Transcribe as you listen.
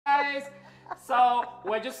days. So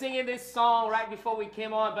we're just singing this song right before we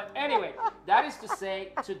came on. But anyway, that is to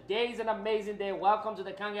say, today is an amazing day. Welcome to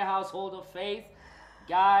the Kange household of faith.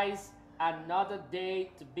 Guys, another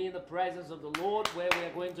day to be in the presence of the Lord, where we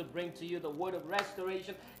are going to bring to you the word of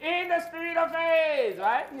restoration in the spirit of faith,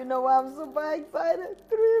 right? You know, I'm super excited.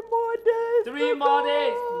 3 more days. 3 more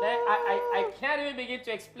days. Man, I can't even begin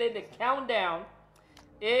to explain the countdown.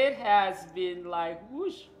 It has been like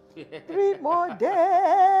whoosh. 3 more days.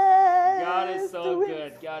 God is so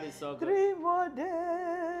good. God is so good. 3 more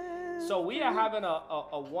days. So we are having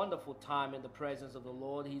a wonderful time in the presence of the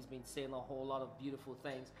Lord. He's been saying a whole lot of beautiful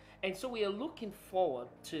things. And so we are looking forward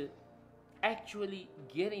to actually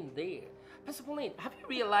getting there. Pastor Pauline, have you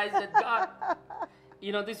realized that God,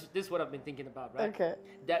 you know, this is what I've been thinking about, right? Okay.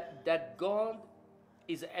 That God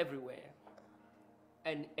is everywhere.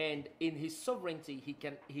 And in his sovereignty, he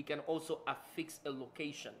can also affix a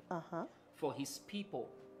location for his people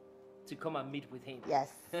to come and meet with him.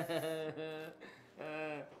 Yes.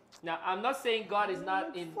 Now, I'm not saying God is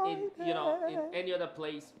not in any other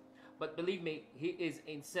place, but believe me, he is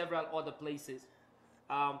in several other places.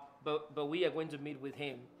 But we are going to meet with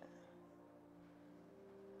him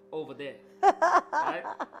over there. Right?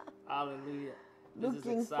 Hallelujah.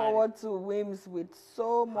 Looking forward to WIMS with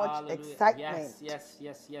so much excitement.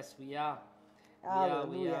 Yes, we are.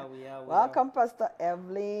 Hallelujah. We are. Welcome, Pastor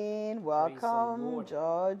Evelyn. Welcome,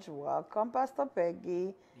 George. Welcome, Pastor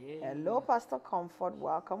Peggy. Yeah. Hello, Pastor Comfort.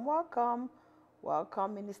 Welcome.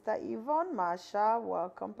 Welcome, Minister Yvonne Marsha.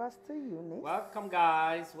 Welcome, Pastor Eunice. Welcome,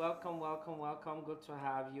 guys. Welcome. Good to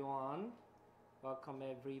have you on. Welcome,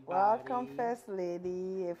 everybody. Welcome, First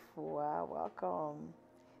Lady Efua. Welcome.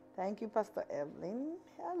 Thank you, Pastor Evelyn.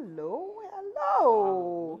 Hello.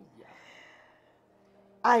 Hallelujah.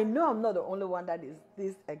 I know I'm not the only one that is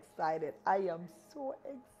this excited. I am so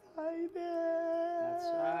excited.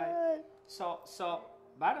 That's right. So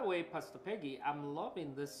by the way, Pastor Peggy, I'm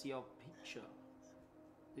loving this your picture.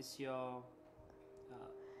 This your.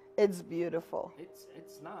 It's beautiful. It's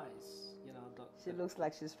nice. You know. She looks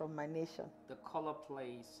like she's from my nation. The color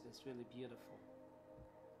plays is really beautiful.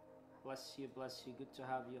 Bless you. Good to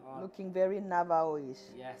have you on. Looking very Navajo-ish.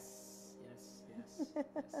 Yes.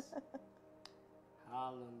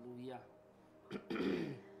 Hallelujah.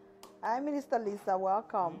 Hi, Minister Lisa.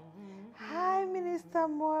 Welcome. Hi, Minister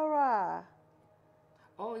Moira.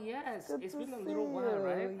 Oh, yes. Good It's to been a see little while,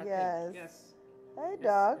 right? you. I Yes. think. Yes. Hey,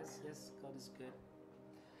 Doug. Yes. God is good.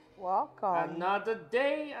 Welcome. Another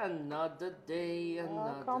day.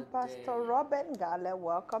 Welcome, Pastor Robert Ngale.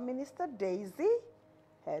 Welcome, Minister Daisy.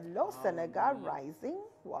 Hello, Senegal Rising.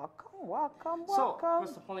 Welcome. So,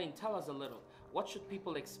 Pastor Pauline, tell us a little. What should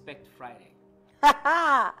people expect Friday?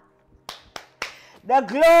 The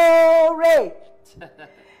glory.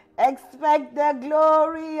 Expect the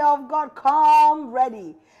glory of God. Come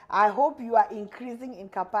ready. I hope you are increasing in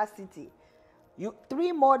capacity.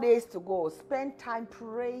 3 more days to go. Spend time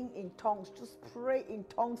praying in tongues. Just pray in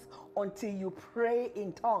tongues until you pray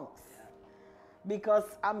in tongues.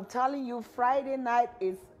 Because I'm telling you, Friday night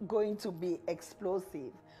is going to be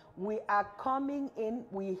explosive. We are coming in,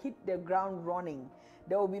 we hit the ground running.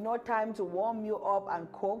 There will be no time to warm you up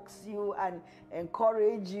and coax you and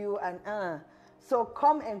encourage you So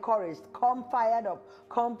come encouraged, come fired up,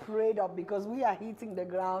 come prayed up, because we are hitting the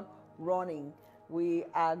ground running. We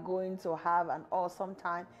are going to have an awesome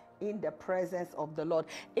time in the presence of the Lord.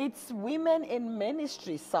 It's Women in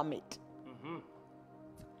Ministry Summit.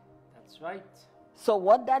 That's right. So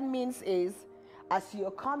what that means is, as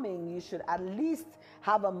you're coming, you should at least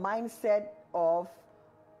have a mindset of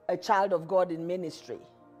a child of God in ministry.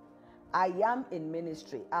 I am in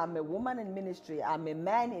ministry. I'm a woman in ministry. I'm a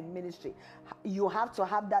man in ministry. You have to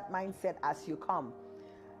have that mindset as you come.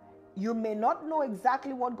 You may not know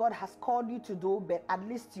exactly what God has called you to do, but at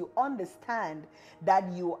least you understand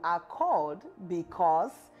that you are called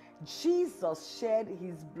because Jesus shed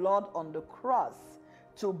his blood on the cross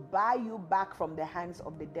to buy you back from the hands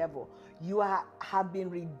of the devil. You have been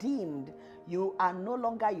redeemed. You are no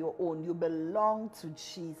longer your own. You belong to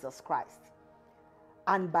Jesus Christ.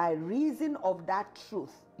 And by reason of that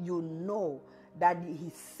truth, you know that he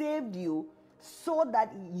saved you so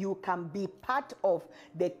that you can be part of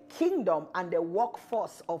the kingdom and the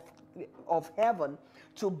workforce of heaven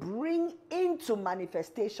to bring into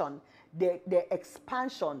manifestation the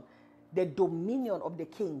expansion, the dominion of the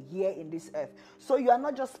king here in this earth. So you are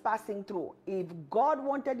not just passing through. If God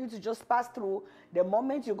wanted you to just pass through, the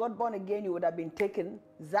moment you got born again, you would have been taken,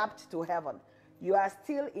 zapped to heaven. You are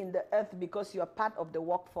still in the earth because you are part of the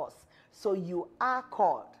workforce. So you are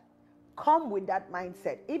called. Come with that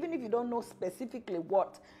mindset. Even if you don't know specifically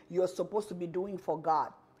what you're supposed to be doing for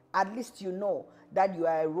God, at least you know that you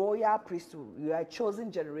are a royal priesthood, you are a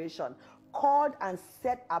chosen generation, called and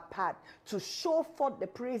set apart to show forth the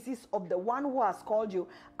praises of the one who has called you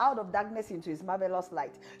out of darkness into his marvelous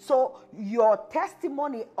light. So your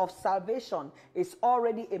testimony of salvation is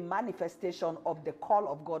already a manifestation of the call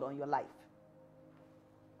of God on your life.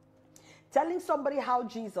 Telling somebody how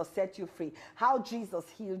Jesus set you free, how Jesus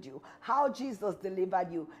healed you, how Jesus delivered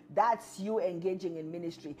you, that's you engaging in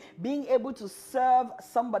ministry. Being able to serve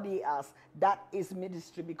somebody else, that is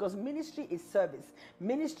ministry, because ministry is service.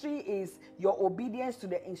 Ministry is your obedience to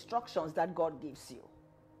the instructions that God gives you.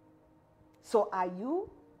 So are you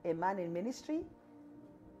a man in ministry?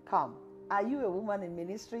 Come. Are you a woman in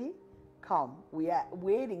ministry? Come. We are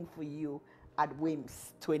waiting for you at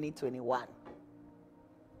WIMS 2021.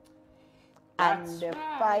 And That's the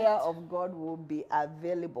right. fire of God will be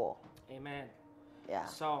available. Amen. Yeah.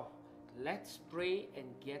 So let's pray and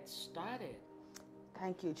get started.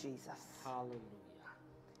 Thank you, Jesus. Hallelujah.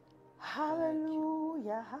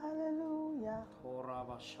 Hallelujah. Hallelujah.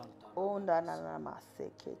 Koraba shanta. Onda na na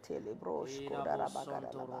maseke telebrosh kodara bagara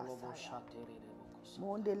la Irabo basaya. shatere rebo kosa.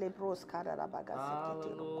 Monde lebros kadara bagaseke telokosh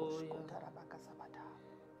Hallelujah. kodara bagasabata.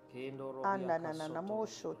 Kendo Anda robia na na na kasoto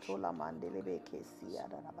mosho robo tola shanta. mandele beke siya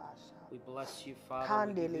dara basha. We bless you, Father. We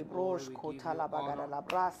Kande give you glory. lebrosh We give kotala you bagara honor. la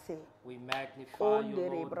brase. We magnify you,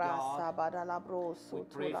 Ondere Lord brasa God. badala We broso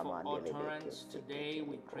pray tola for mandele beke utterance today.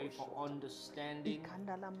 We pray for understanding.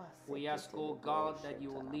 Ikandala maseke We ask, oh telebrosh God, that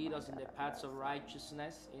you will tala lead us in the mandala paths of brasa.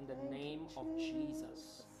 righteousness in the Thank name you, of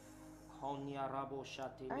Jesus. Konya rabo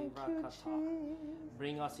shate Thank livra you, kata. Jesus.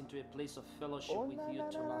 Bring us into a place of fellowship with you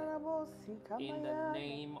tonight. In the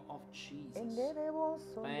name of Jesus.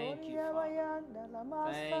 Thank you, Father.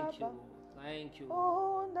 Thank you, Lord. Thank you,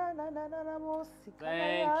 Lord.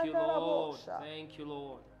 Thank you, Lord. Thank you, Lord. Thank you,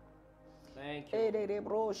 Lord. Thank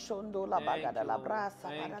you, Lord.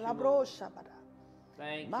 Thank you, Lord.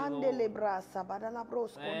 Thank you, Mandele Lord. brasa badala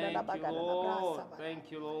bros konda la Thank you, bagada la brasa Lord. bada.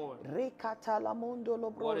 Thank you, Lord. Rekata la mundo lo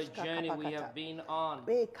What a bros journey we kakapakata. have been on.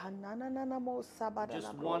 Rekanana nana mo sabada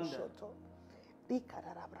Just la wonder, broshoto.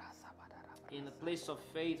 Rikada la brasa bada la brasa. in the place of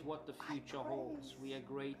faith, what the future holds. We are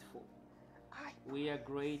grateful. We are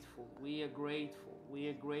grateful. We are grateful. We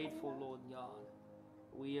are grateful, Lord God.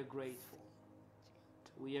 We are grateful.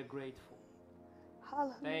 We are grateful.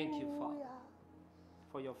 Hallelujah. Thank you, Father,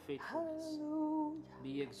 for your faithfulness. Hallelujah.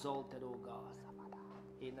 Be exalted, O God,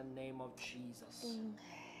 in the name of Jesus. Amen.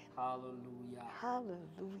 Hallelujah.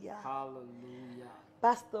 Hallelujah. Hallelujah.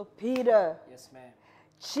 Pastor Peter, Yes, ma'am.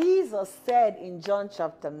 Jesus said in John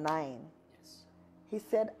chapter 9, Yes. he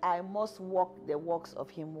said, I must walk the works of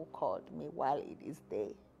him who called me while it is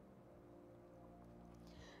day.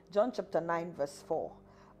 John chapter 9 verse 4.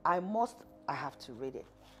 I have to read it.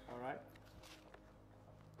 All right.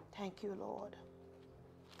 Thank you, Lord.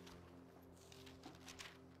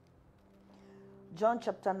 John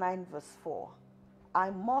chapter 9 verse 4. I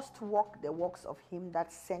must walk the works of him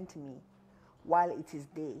that sent me while it is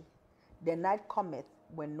day. The night cometh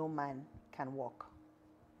when no man can walk.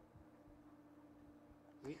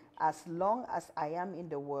 Read. As long as I am in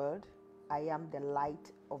the world, I am the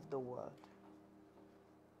light of the world.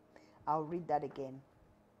 I'll read that again.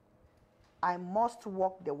 I must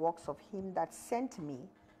walk the works of him that sent me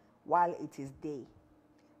while it is day.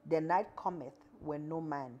 The night cometh when no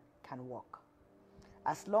man can walk.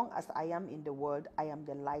 As long as I am in the world, I am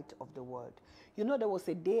the light of the world. You know, there was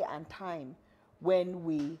a day and time when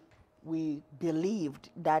we believed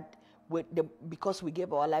that because we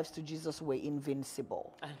gave our lives to Jesus, we're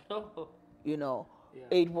invincible. I know. You know, Yeah.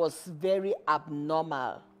 it was very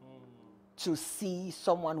abnormal to see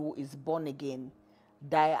someone who is born again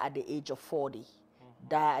die at the age of 40,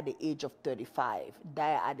 die at the age of 35,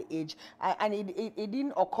 die at the age, and it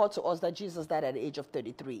didn't occur to us that Jesus died at the age of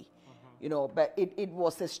 33, you know, but it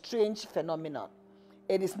was a strange phenomenon.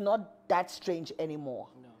 It is not that strange anymore.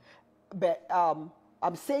 No. But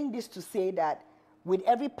I'm saying this to say that with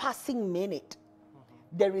every passing minute,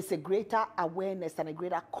 there is a greater awareness and a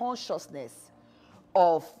greater consciousness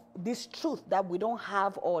of this truth that we don't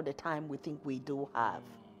have all the time we think we do have.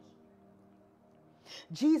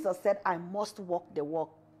 Jesus said, I must walk the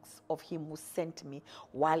works of him who sent me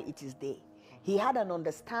while it is day. He had an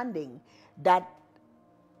understanding that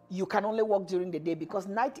you can only walk during the day because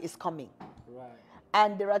night is coming. Right.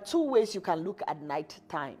 And there are two ways you can look at night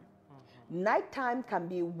time. Night time can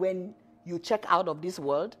be when you check out of this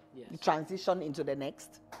world, Yes. you transition into the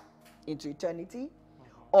next, into eternity.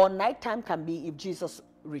 Or nighttime can be if Jesus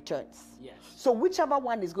returns. Yes. So whichever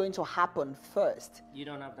one is going to happen first, You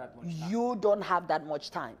don't have that much time. you don't have that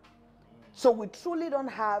much time. So we truly don't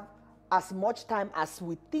have as much time as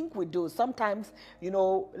we think we do. Sometimes,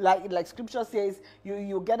 like scripture says,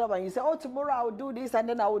 you get up and you say, oh, tomorrow I will do this, and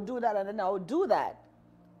then I will do that, and then I will do that.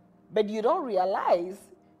 But you don't realize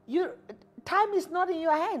time is not in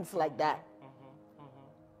your hands like that.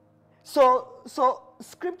 So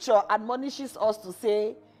scripture admonishes us to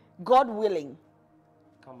say, God willing,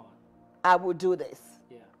 come on, I will do this.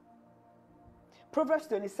 Yeah. Proverbs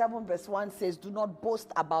 27 verse 1 says, do not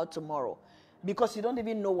boast about tomorrow, because you don't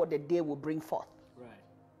even know what the day will bring forth. Right.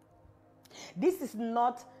 This is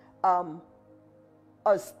not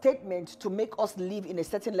a statement to make us live in a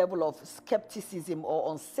certain level of skepticism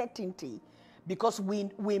or uncertainty, because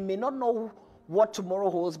we may not know what tomorrow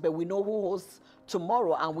holds, but we know who holds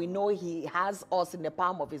tomorrow, and we know he has us in the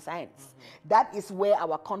palm of his hands. That is where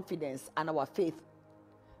our confidence and our faith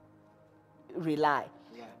rely.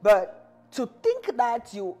 Right. But to think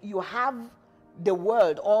that you have the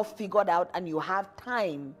world all figured out and you have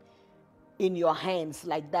time in your hands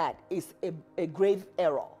like that is a grave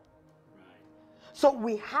error. Right. So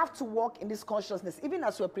we have to walk in this consciousness, even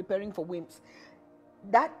as we're preparing for WIMS.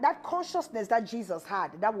 That consciousness that Jesus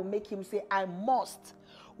had, that will make him say, I must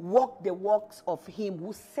walk the works of him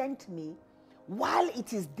who sent me while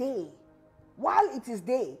it is day. While it is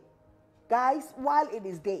day. Guys, while it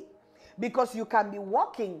is day. Because you can be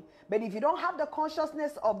walking, but if you don't have the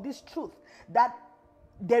consciousness of this truth, that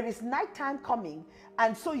there is nighttime coming,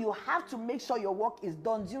 and so you have to make sure your work is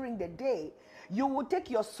done during the day, you will take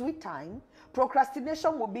your sweet time.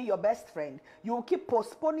 Procrastination will be your best friend. You will keep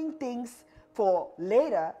postponing things for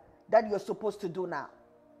later that you're supposed to do now.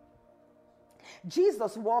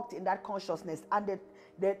 Jesus walked in that consciousness and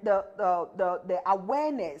the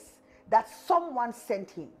awareness that someone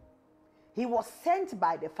sent him. He was sent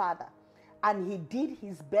by the Father, and he did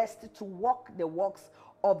his best to walk the works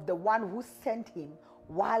of the one who sent him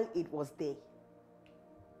while it was day.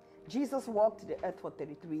 Jesus walked the earth for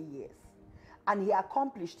 33 years, and he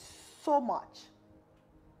accomplished so much.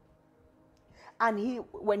 And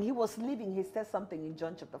when he was leaving, he said something in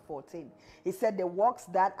John chapter 14. He said, the works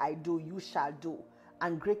that I do, you shall do,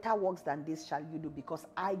 and greater works than this shall you do, because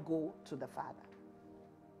I go to the Father.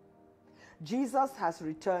 Jesus has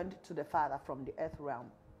returned to the Father from the earth realm,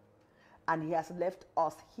 and he has left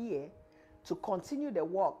us here to continue the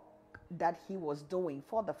work that he was doing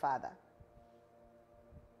for the Father.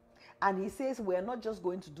 And he says we're not just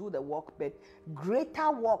going to do the work, but greater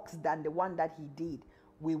works than the one that he did,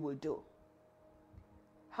 we will do.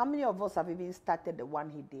 How many of us have even started the one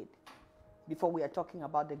he did before we are talking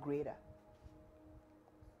about the greater?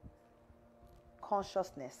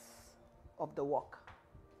 Consciousness of the work.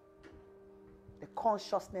 The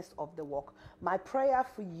consciousness of the work. My prayer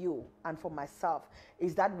for you and for myself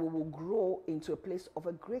is that we will grow into a place of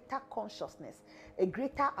a greater consciousness, a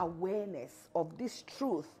greater awareness of this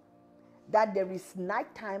truth, that there is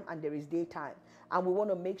nighttime and there is daytime. And we want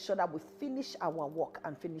to make sure that we finish our work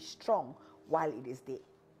and finish strong while it is day.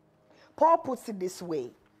 Paul puts it this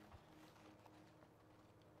way.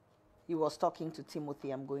 He was talking to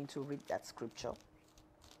Timothy. I'm going to read that scripture.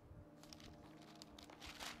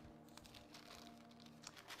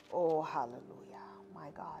 Oh, hallelujah. My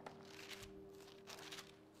God.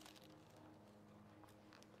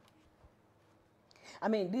 I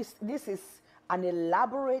mean, this is an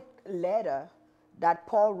elaborate letter that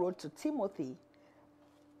Paul wrote to Timothy.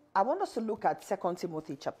 I want us to look at 2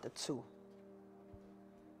 Timothy chapter 2.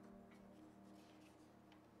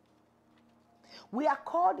 We are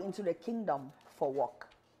called into the kingdom for work.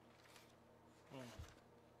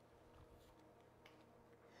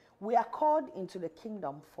 We are called into the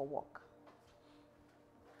kingdom for work.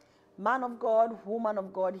 Man of God, woman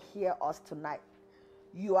of God, hear us tonight.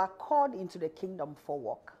 You are called into the kingdom for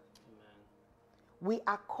work. Amen. We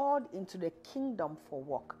are called into the kingdom for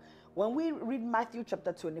work. When we read Matthew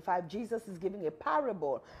chapter 25, Jesus is giving a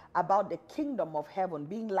parable about the kingdom of heaven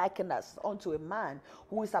being likened as unto a man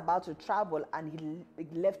who is about to travel, and he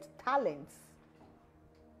left talents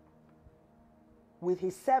with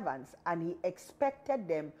his servants, and he expected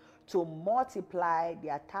them to multiply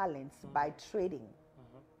their talents by trading.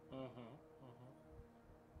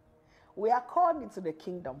 We are called into the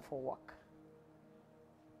kingdom for work.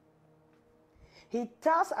 He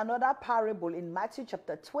tells another parable in Matthew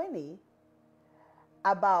chapter 20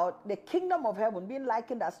 about the kingdom of heaven being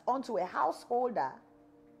likened as unto a householder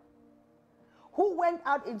who went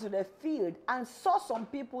out into the field and saw some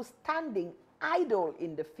people standing idle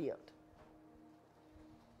in the field.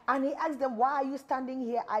 And he asked them, why are you standing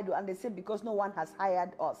here idle? And they said, because no one has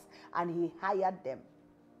hired us. And he hired them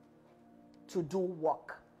to do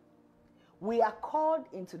work. We are called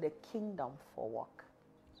into the kingdom for work.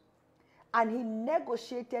 And he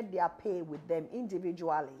negotiated their pay with them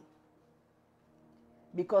individually.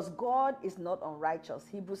 Because God is not unrighteous.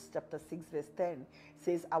 Hebrews chapter 6 verse 10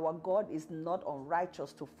 says, our God is not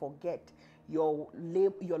unrighteous to forget your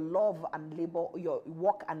love and labor, your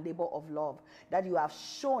work and labor of love that you have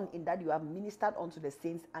shown in that you have ministered unto the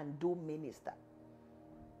saints and do minister.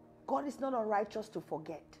 God is not unrighteous to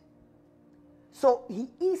forget. So he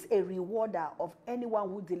is a rewarder of anyone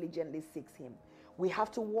who diligently seeks him. We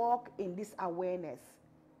have to walk in this awareness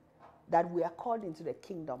that we are called into the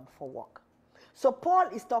kingdom for work. So Paul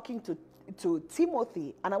is talking to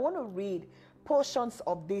Timothy, and I want to read portions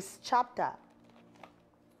of this chapter.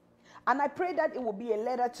 And I pray that it will be a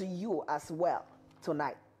letter to you as well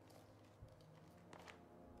tonight.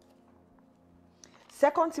 2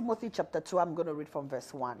 Timothy chapter 2, I'm going to read from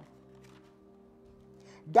verse 1.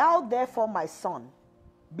 Thou therefore, my son,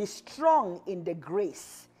 be strong in the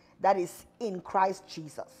grace that is in Christ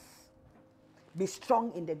Jesus. Be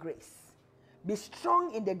strong in the grace. Be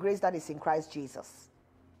strong in the grace that is in Christ Jesus.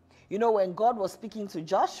 You know, when God was speaking to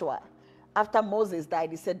Joshua, after Moses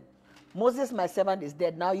died, he said, Moses, my servant, is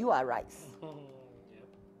dead. Now you arise.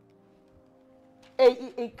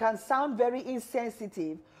 It can sound very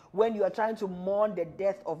insensitive when you are trying to mourn the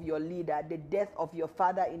death of your leader, the death of your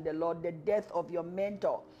father in the Lord, the death of your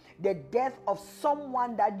mentor, the death of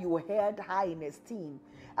someone that you held high in esteem.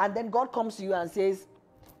 And then God comes to you and says,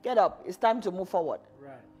 get up, it's time to move forward.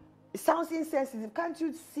 Right. It sounds insensitive. Can't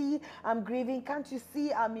you see I'm grieving? Can't you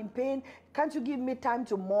see I'm in pain? Can't you give me time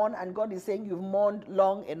to mourn? And God is saying, you've mourned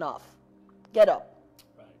long enough. Get up.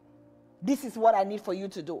 Right. This is what I need for you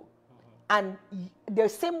to do. And the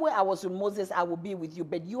same way I was with Moses, I will be with you.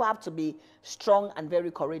 But you have to be strong and very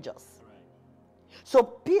courageous. Right. So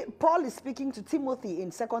Paul is speaking to Timothy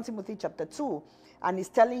in 2 Timothy chapter 2. And he's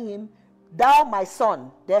telling him, thou, my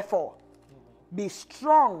son, therefore, be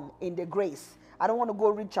strong in the grace. I don't want to go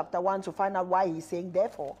read chapter 1 to find out why he's saying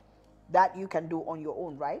therefore. That you can do on your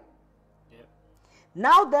own, right? Yep.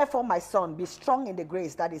 Now, therefore, my son, be strong in the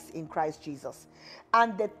grace that is in Christ Jesus.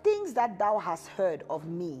 And the things that thou hast heard of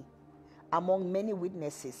me, among many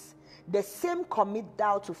witnesses, the same commit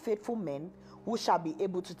thou to faithful men who shall be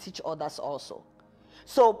able to teach others also.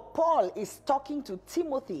 So Paul is talking to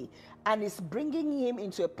Timothy and is bringing him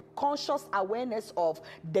into a conscious awareness of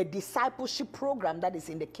the discipleship program that is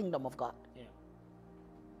in the kingdom of God. Yeah.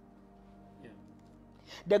 Yeah.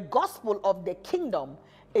 The gospel of the kingdom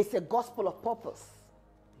is a gospel of purpose.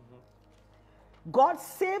 Mm-hmm. God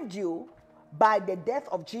saved you by the death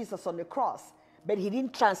of Jesus on the cross. But he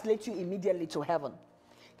didn't translate you immediately to heaven.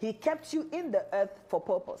 He kept you in the earth for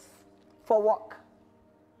purpose, for work.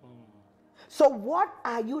 So what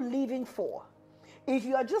are you living for? If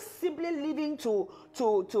you are just simply living to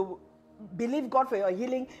believe God for your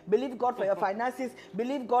healing, believe God for your finances,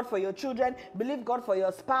 believe God for your children, believe God for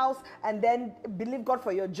your spouse, and then believe God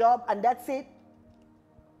for your job, and that's it.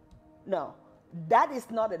 No, that is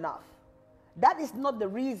not enough. That is not the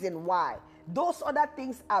reason why. Those other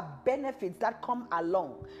things are benefits that come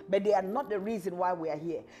along, but they are not the reason why we are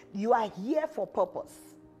here. You are here for purpose.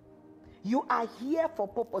 You are here for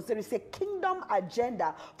purpose. There is a kingdom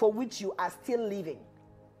agenda for which you are still living.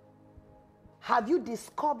 Have you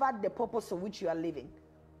discovered the purpose for which you are living?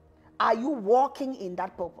 Are you walking in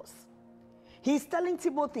that purpose? He's telling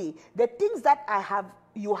Timothy, the things that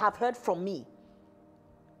you have heard from me.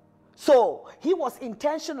 So he was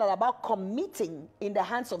intentional about committing in the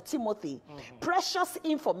hands of Timothy precious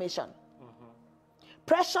information,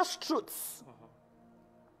 precious truths.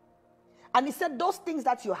 And he said, those things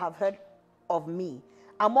that you have heard of me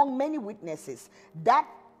among many witnesses, that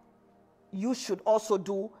you should also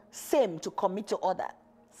do same to commit to others.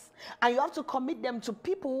 And you have to commit them to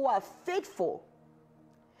people who are faithful.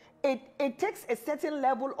 It takes a certain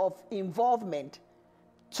level of involvement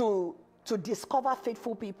to discover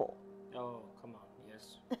faithful people. Oh, come on,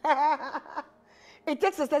 yes. It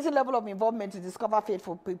takes a certain level of involvement to discover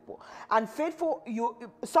faithful people. And faithful, you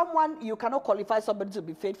cannot qualify somebody to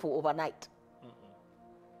be faithful overnight.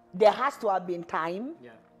 There has to have been time. Yeah.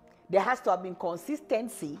 There has to have been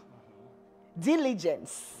consistency,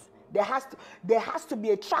 diligence. There has to be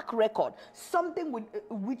a track record, something with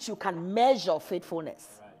which you can measure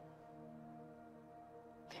faithfulness. Right.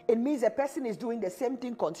 It means a person is doing the same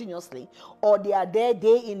thing continuously, or they are there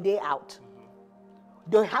day in, day out.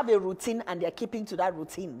 They have a routine and they're keeping to that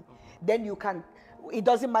routine. Then you can, it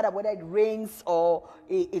doesn't matter whether it rains or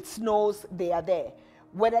it snows, they are there.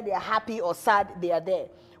 Whether they are happy or sad, they are there.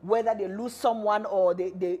 Whether they lose someone or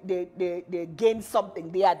they gain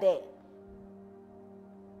something, they are there.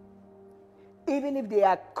 Even if they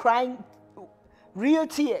are crying real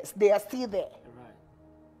tears, they are still there.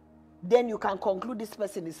 then you can conclude this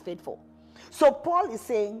person is faithful. So Paul is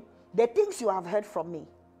saying, the things you have heard from me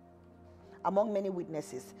among many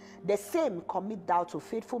witnesses, the same commit thou to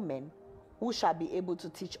faithful men who shall be able to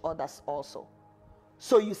teach others also.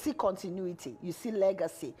 So you see continuity, you see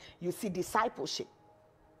legacy, you see discipleship.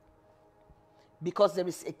 Because there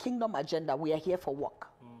is a kingdom agenda, we are here for work.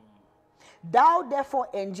 Thou therefore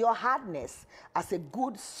endure hardness as a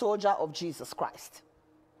good soldier of Jesus Christ.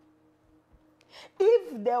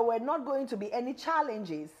 If there were not going to be any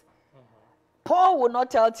challenges, Paul would not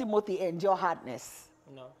tell Timothy endure hardness.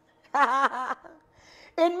 No.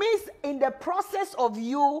 It means in the process of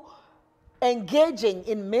you engaging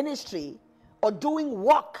in ministry or doing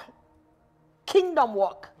work, kingdom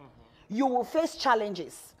work, you will face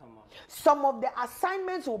challenges. Some of the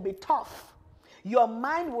assignments will be tough. Your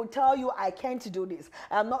mind will tell you, I can't do this.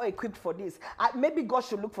 I'm not equipped for this. Maybe God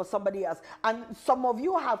should look for somebody else. And some of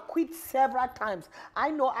you have quit several times. I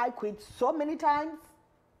know I quit so many times.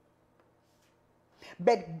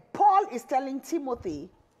 But Paul is telling Timothy,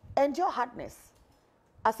 endure hardness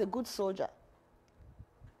as a good soldier.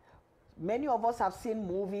 Many of us have seen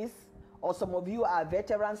movies, or some of you are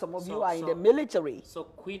veterans, some of you are in the military. So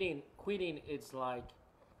quitting it's like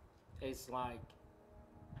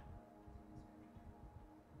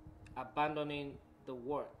abandoning the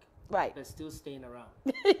work, right? But still staying around.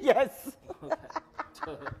 Yes. Okay.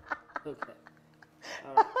 Okay.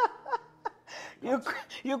 All right.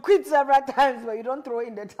 You quit several times, but you don't throw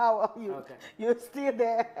in the towel. You're still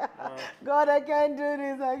there. God, I can't do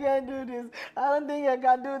this. I can't do this. I don't think I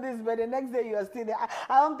can do this. But the next day you are still there.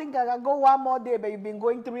 I don't think I can go one more day, but you've been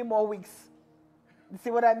going 3 more weeks. You see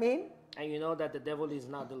what I mean? And you know that the devil is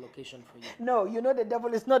not the location for you. No, you know the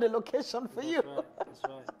devil is not the location for you. Right. That's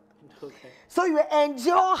right. Okay. So you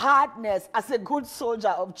endure hardness as a good soldier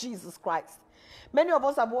of Jesus Christ. Many of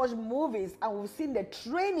us have watched movies and we've seen the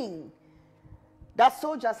training that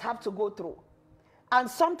soldiers have to go through. And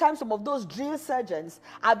sometimes some of those drill sergeants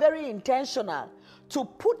are very intentional to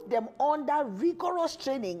put them under rigorous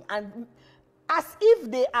training, and as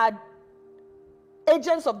if they are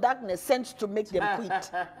agents of darkness sent to make them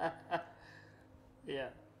quit. Yeah.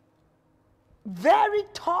 Very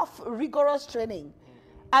tough, rigorous training.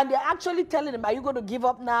 And they're actually telling them, are you going to give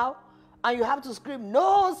up now? And you have to scream,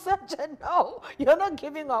 no, sergeant, no, you're not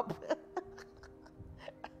giving up.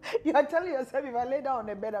 You are telling yourself, if I lay down on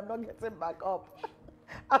the bed, I'm not getting back up.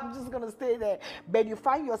 I'm just going to stay there. But you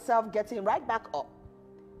find yourself getting right back up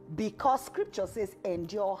because scripture says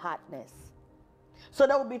endure hardness. So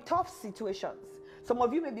there will be tough situations. Some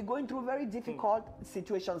of you may be going through very difficult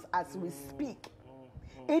situations as we speak.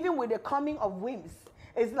 Even with the coming of winds,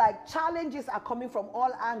 it's like challenges are coming from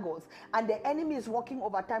all angles, and the enemy is working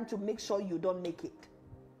overtime to make sure you don't make it.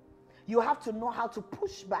 You have to know how to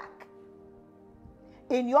push back.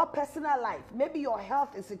 In your personal life, maybe your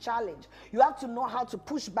health is a challenge. You have to know how to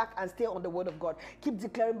push back and stay on the word of God. Keep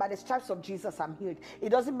declaring, by the stripes of Jesus, I'm healed. It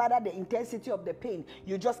doesn't matter the intensity of the pain.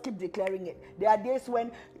 You just keep declaring it. There are days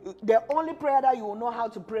when the only prayer that you will know how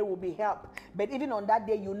to pray will be help. But even on that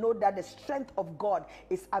day, you know that the strength of God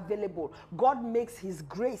is available. God makes his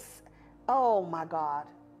grace. Oh my God.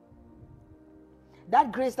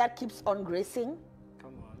 That grace that keeps on gracing.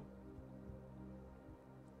 Come on.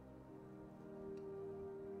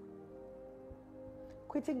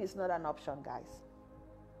 Quitting is not an option, guys.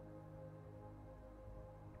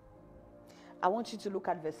 I want you to look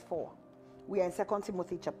at verse 4. We are in 2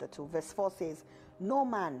 Timothy chapter 2. Verse 4 says, no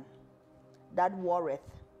man that warreth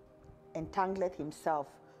entangleth himself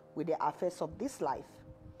with the affairs of this life,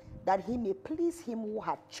 that he may please him who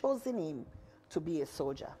hath chosen him to be a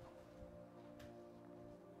soldier.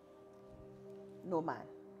 No man.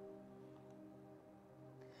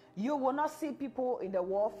 You will not see people in the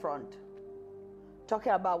war front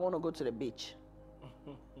talking about want to go to the beach.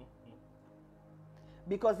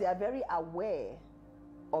 Because they are very aware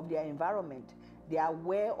of their environment. They are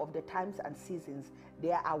aware of the times and seasons.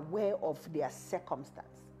 They are aware of their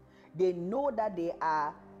circumstance. They know that they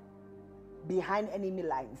are behind enemy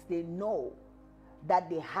lines. They know that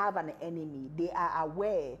they have an enemy. They are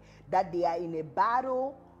aware that they are in a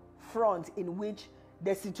battle front in which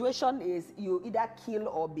the situation is you either kill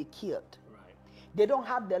or be killed. Right. They don't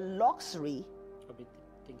have the luxury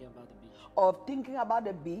of thinking about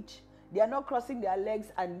the beach. They are not crossing their legs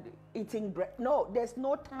and eating bread. No, there's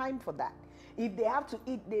no time for that. If they have to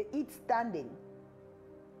eat, they eat standing.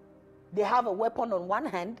 They have a weapon on one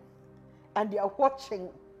hand and they are watching.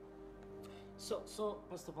 So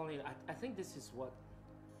Pastor Pauline, I think this is what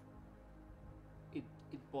it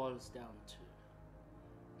boils down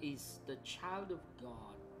to. Is the child of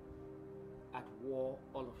God at war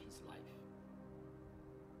all of his life?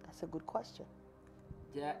 That's a good question.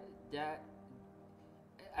 That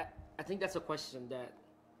I think that's a question that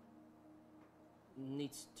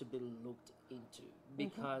needs to be looked into,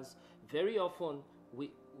 because very often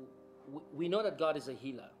we know that God is a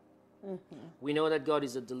healer. We know that God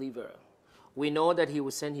is a deliverer. We know that he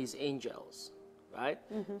will send his angels, right?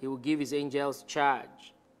 He will give his angels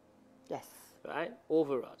charge, Yes. right,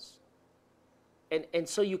 over us. And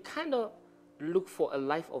so you kind of look for a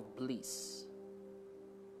life of bliss.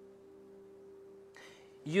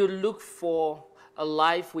 You look for a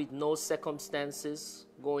life with no circumstances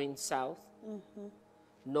going south,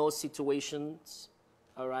 no situations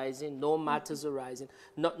arising, no matters arising,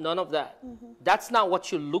 none of that. That's not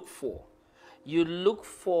what you look for. You look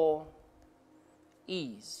for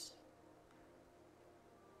ease,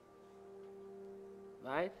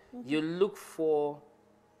 right? You look for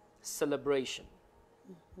celebration.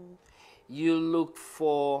 You look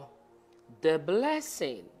for the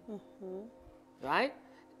blessing, right?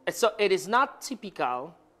 And so it is not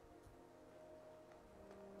typical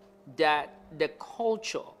that the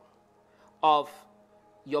culture of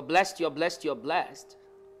you're blessed, you're blessed, you're blessed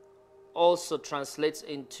also translates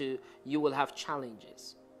into you will have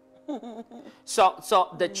challenges.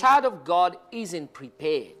 So the child of God isn't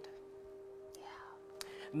prepared.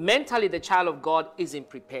 Mentally, the child of God isn't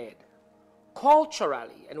prepared.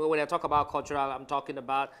 Culturally, and when I talk about cultural, I'm talking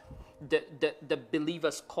about the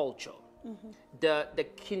believer's culture, the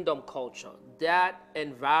kingdom culture, that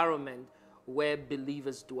environment where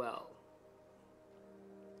believers dwell.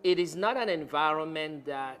 It is not an environment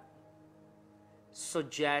that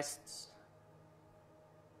suggests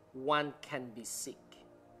one can be sick.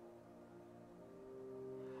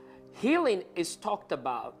 Healing is talked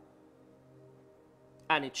about,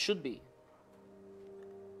 and it should be.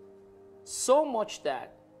 So much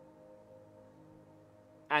that,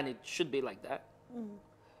 and it should be like that,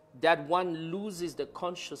 that one loses the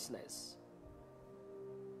consciousness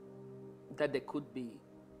that there could be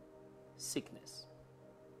sickness.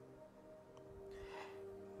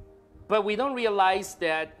 But we don't realize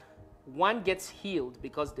that one gets healed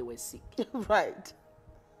because they were sick. Right.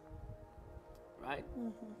 Right?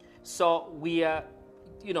 So we are,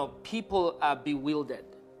 people are bewildered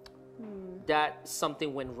that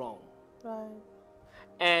something went wrong. Right.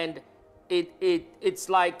 And it's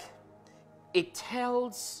like it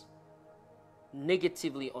tells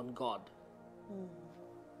negatively on God.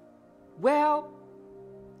 Well,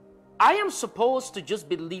 I am supposed to just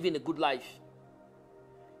be living a good life.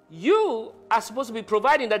 You are supposed to be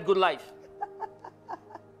providing that good life.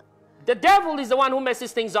 The devil is the one who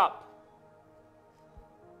messes things up.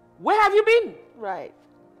 Where have you been? Right.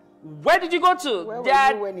 Where did you go to? Where were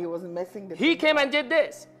Dad, you when he was messing the he thing came up? and did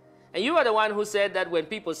this. And you are the one who said that when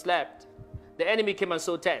people slept, the enemy came and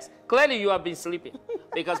sowed tests. Clearly you have been sleeping,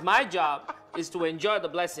 because my job is to enjoy the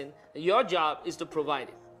blessing. Your job is to provide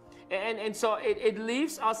it. And so it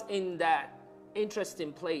leaves us in that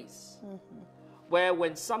interesting place where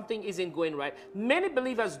when something isn't going right, many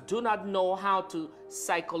believers do not know how to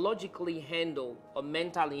psychologically handle or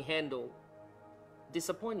mentally handle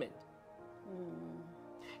disappointment.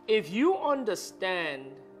 If you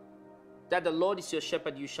understand that the Lord is your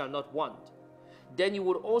shepherd, you shall not want, then you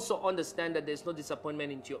would also understand that there's no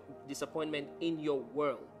disappointment in your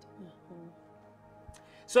world.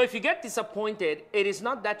 So if you get disappointed, it is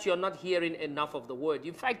not that you're not hearing enough of the word.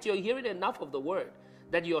 In fact, you're hearing enough of the word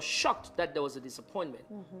that you're shocked that there was a disappointment.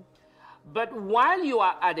 But while you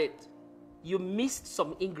are at it, you missed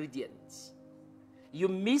some ingredients. You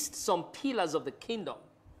missed some pillars of the kingdom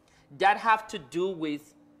that have to do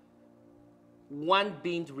with one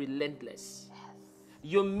being relentless.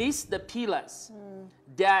 You miss the pillars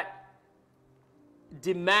that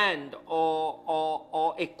demand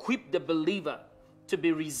or equip the believer to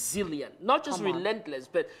be resilient. Not just relentless,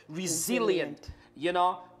 but resilient.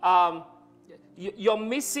 You're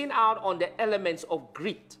missing out on the elements of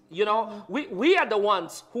grit. We are the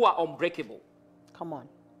ones who are unbreakable. Come on.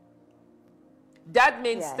 That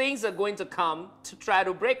means things are going to come to try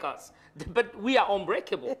to break us. But we are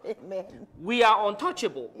unbreakable. Amen. We are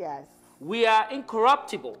untouchable. Yes. We are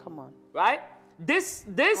incorruptible. Come on. Right? This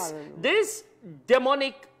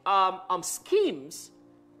demonic schemes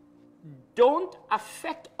don't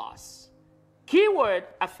affect us. Keyword,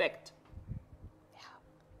 affect. Yeah.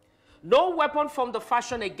 No weapon from the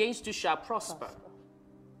fashion against you shall prosper.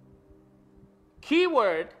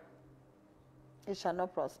 Keyword, it shall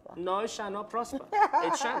not prosper. no, it shall not prosper.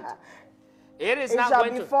 It shan't. It is It not shall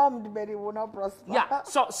going be to. formed, but it will not prosper. Yeah.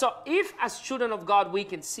 So if as children of God we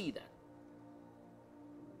can see that,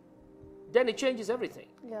 then it changes everything.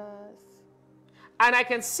 Yes. And I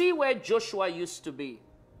can see where Joshua used to be.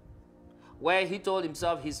 where he told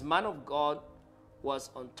himself his man of God was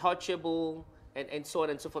untouchable, and so on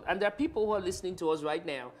and so forth. And there are people who are listening to us right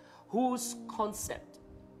now whose concept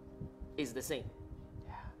is the same.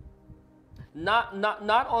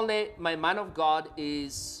 Not only my man of God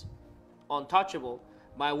is untouchable,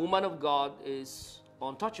 my woman of God is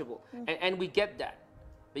untouchable. And we get that.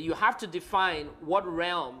 But you have to define what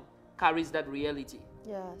realm carries that reality.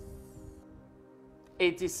 Yes.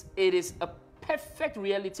 It is a perfect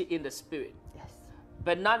reality in the spirit. Yes.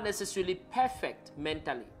 But not necessarily perfect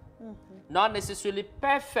mentally. Not necessarily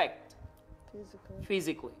perfect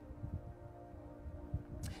physically.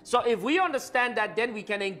 So if we understand that, then we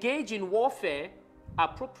can engage in warfare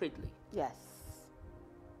appropriately. Yes.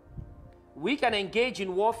 We can engage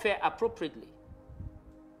in warfare appropriately.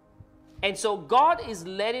 And so God is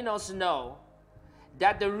letting us know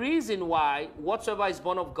that the reason why whatsoever is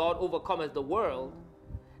born of God overcometh the world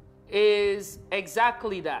is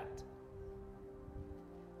exactly that.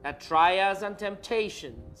 That trials and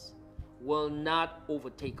temptations will not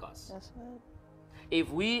overtake us. That's right.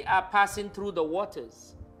 If we are passing through the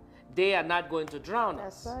waters, they are not going to drown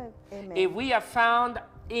us. That's right. Amen. If we are found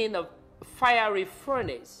in a fiery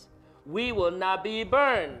furnace, we will not be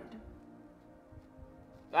burned.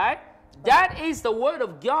 Right? That is the word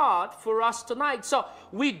of God for us tonight. So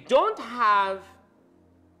we don't have,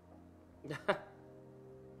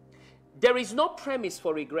 there is no premise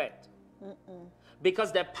for regret.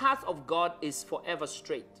 Because the path of God is forever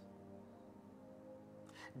straight.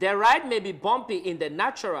 The ride may be bumpy in the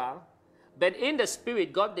natural, but in the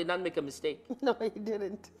spirit, God did not make a mistake. No, he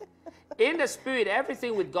didn't. In the spirit,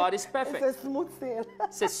 everything with God is perfect. It's a smooth sail.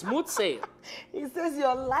 It's a smooth sail. He says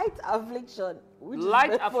your light affliction, which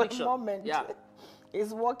Light is for affliction. a moment, Yeah.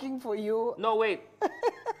 is working for you. No, wait.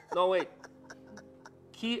 No, wait.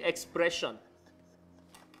 Key expression.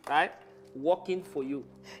 Right? Working for you.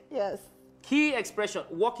 Yes. Key expression,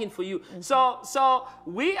 working for you. So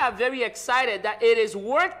we are very excited that it is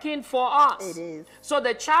working for us. It is. So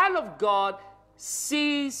the child of God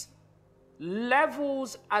sees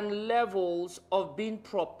levels and levels of being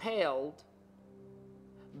propelled,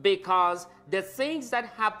 because the things that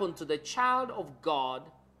happen to the child of God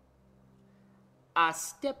are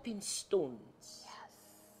stepping stones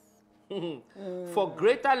for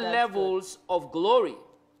greater levels of glory.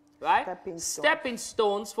 Right? Stepping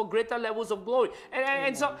stones for greater levels of glory.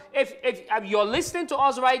 And so if you're listening to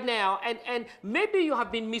us right now, and maybe you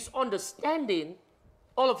have been misunderstanding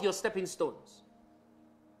all of your stepping stones.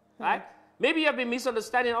 Right? Maybe you have been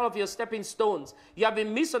misunderstanding all of your stepping stones. You have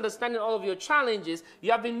been misunderstanding all of your challenges.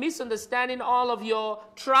 You have been misunderstanding all of your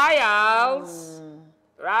trials.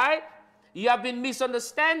 Right? You have been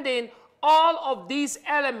misunderstanding all of these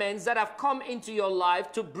elements that have come into your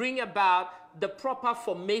life to bring about the proper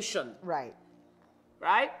formation. Right.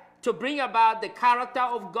 Right? To bring about the character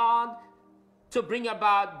of God, to bring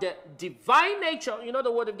about the divine nature. You know,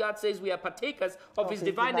 the word of God says we are partakers of his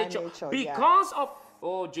divine nature because of,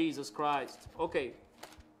 oh, Jesus Christ. Okay.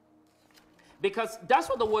 Because that's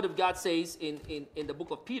what the word of God says in the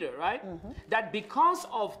book of Peter, right? That because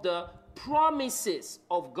of the promises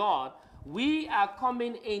of God, we are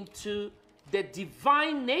coming into the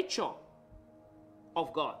divine nature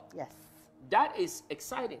of God. Yes. That is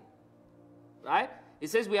exciting, right? It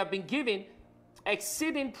says we have been given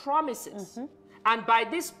exceeding promises. And by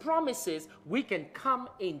these promises, we can come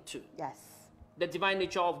into the divine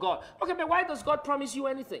nature of God. Okay, but why does God promise you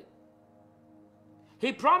anything?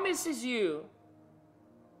 He promises you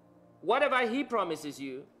whatever he promises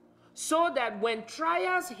you, so that when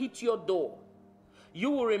trials hit your door, you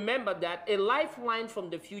will remember that a lifeline from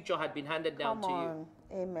the future had been handed down to you.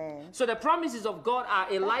 Amen. So the promises of God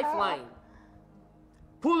are a lifeline,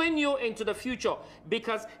 pulling you into the future,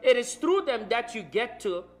 because it is through them that you get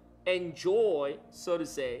to enjoy, so to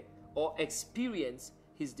say, or experience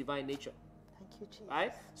his divine nature. Thank you, Jesus.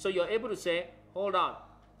 Right? So you're able to say, hold on,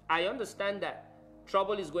 I understand that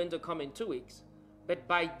trouble is going to come in 2 weeks, but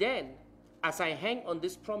by then, as I hang on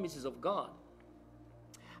these promises of God,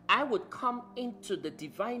 I would come into the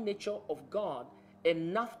divine nature of God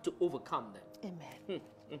enough to overcome them. Amen.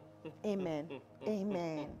 Amen.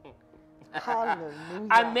 Amen. Hallelujah.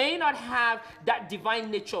 I may not have that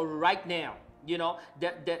divine nature right now, you know,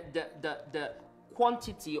 the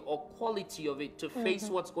quantity or quality of it to face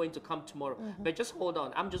what's going to come tomorrow. But just hold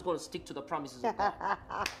on. I'm just going to stick to the promises of God.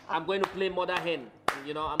 I'm going to play mother hen.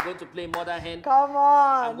 You know, I'm going to play mother hen. Come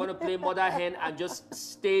on. I'm going to play mother hen and just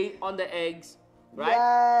stay on the eggs, right?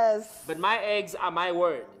 Yes. But my eggs are my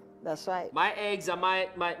word. That's right. My eggs are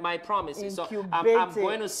my promises. So I'm Incubate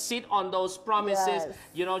going it. to sit on those promises. Yes.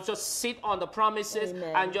 You know, just sit on the promises.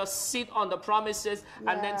 Amen. And just sit on the promises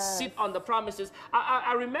and then sit Yes. on the promises.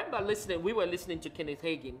 I remember listening. We were listening to Kenneth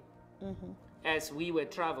Hagin as we were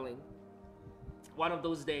traveling one of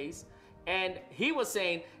those days. And he was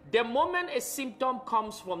saying, the moment a symptom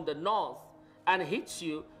comes from the north and hits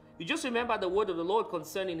you, you just remember the word of the Lord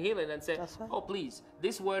concerning healing and say, That's right. oh, please,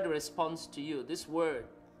 this word responds to you. This word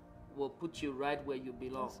will put you right where you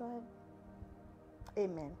belong. That's right.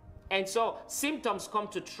 Amen. And so symptoms come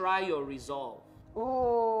to try your resolve.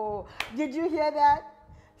 Oh, did you hear that?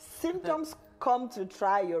 Symptoms come to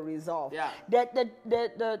try your resolve. Yeah.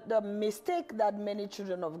 The mistake that many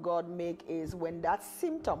children of God make is when that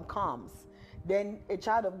symptom comes, then a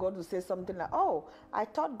child of God will say something like, oh, I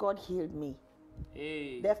thought God healed me.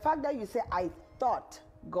 Hey. The fact that you say, I thought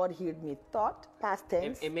God healed me, thought, past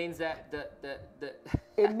tense, It means that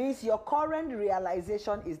it means your current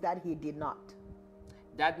realization is that he did not.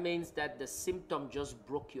 that means that the symptom just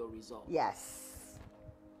broke your resolve. Yes.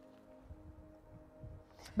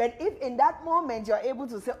 But if in that moment you're able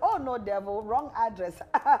to say, oh no, devil, wrong address,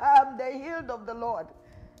 I'm the healed of the Lord.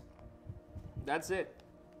 That's it.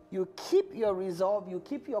 You keep your resolve, you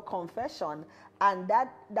keep your confession, and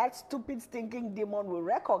that stupid stinking demon will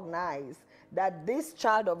recognize that this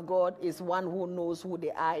child of God is one who knows who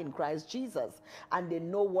they are in Christ Jesus, and they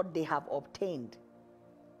know what they have obtained.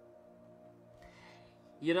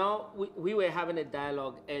 You know, we were having a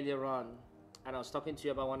dialogue earlier on, and I was talking to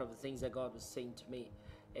you about one of the things that God was saying to me.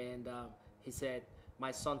 And he said,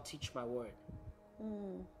 my son, teach my word.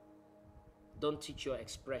 Don't teach your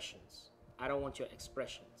expressions. I don't want your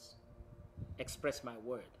expressions. Express my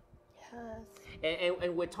word. Yes.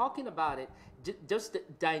 And we're talking about it, just the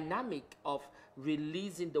dynamic of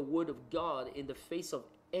releasing the word of God in the face of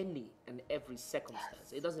any and every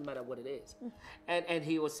circumstance. It doesn't matter what it is. And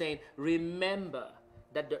he was saying, remember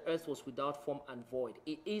that the earth was without form and void.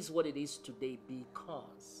 It is what it is today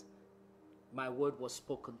because my word was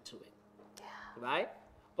spoken to it. Yeah. Right?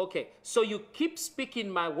 Okay, so you keep speaking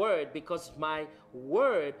my word because my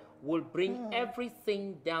word will bring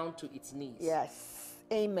everything down to its knees. Yes.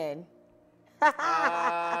 Amen.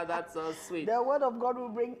 That's so sweet. The word of God will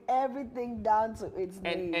bring everything down to its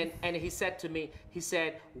knees. And he said to me, he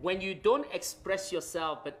said, when you don't express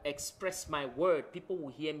yourself but express my word, people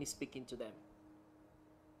will hear me speaking to them.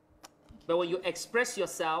 But when you express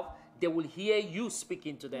yourself, they will hear you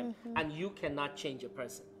speaking to them, and you cannot change a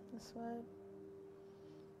person. That's right.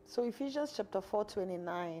 So Ephesians chapter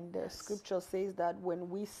 4:29, the scripture says that when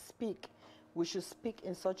we speak, we should speak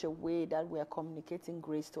in such a way that we are communicating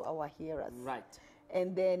grace to our hearers. Right.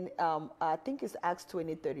 And then I think it's Acts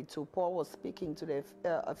 20:32. Paul was speaking to the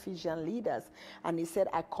Ephesian leaders, and he said,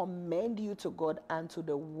 I commend you to God and to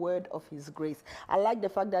the word of his grace. I like the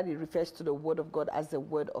fact that he refers to the word of God as the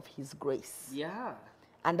word of his grace. Yeah.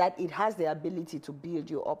 And that it has the ability to build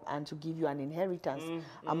you up and to give you an inheritance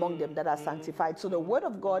among them that are sanctified. So the word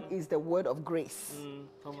of God is the word of grace.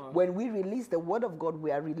 When we release the word of God,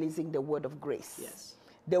 we are releasing the word of grace. Yes.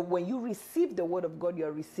 When you receive the word of God, you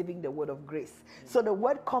are receiving the word of grace. So the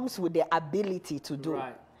word comes with the ability to do.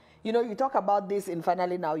 Right. You know, you talk about this in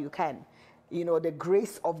Finally Now You Can. You know, the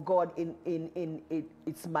grace of God in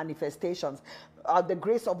its manifestations. The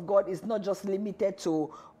grace of God is not just limited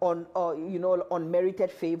to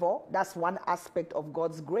unmerited favor. That's one aspect of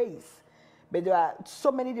God's grace. But there are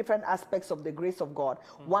so many different aspects of the grace of God.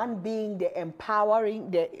 One being the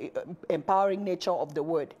empowering nature of the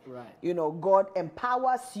word. Right. You know, God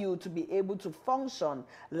empowers you to be able to function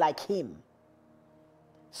like him.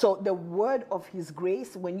 So the word of his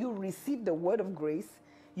grace, when you receive the word of grace,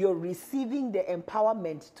 you're receiving the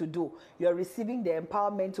empowerment to do. You're receiving the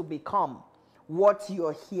empowerment to become what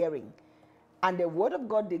you're hearing. And the word of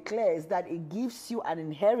God declares that it gives you an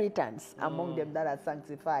inheritance among them that are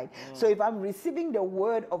sanctified. So if I'm receiving the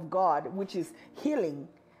word of God, which is healing,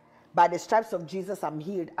 by the stripes of Jesus I'm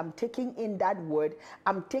healed, I'm taking in that word.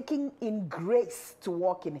 I'm taking in grace to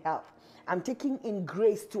walk in health. I'm taking in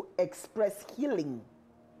grace to express healing.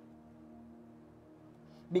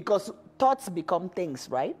 Because thoughts become things,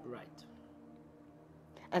 right? Right.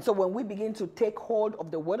 And so when we begin to take hold of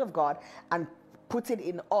the word of God and put it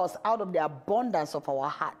in us out of the abundance of our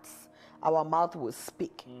hearts, our mouth will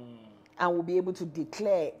speak. And we'll be able to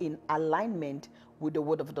declare in alignment with the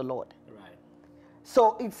word of the Lord. Right.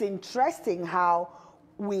 So it's interesting how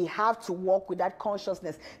we have to walk with that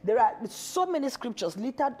consciousness. There are so many scriptures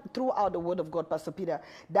littered throughout the word of God, Pastor Peter,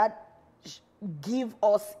 that give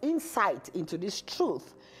us insight into this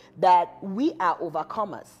truth that we are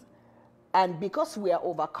overcomers. And because we are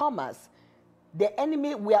overcomers, The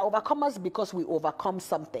enemy, we are overcomers because we overcome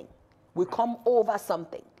something. We come over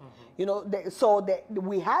something. You know,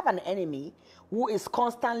 we have an enemy who is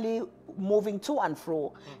constantly moving to and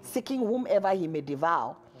fro, seeking whomever he may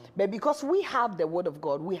devour. But because we have the word of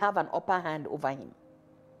God, we have an upper hand over him.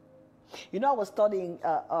 You know, I was studying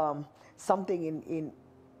something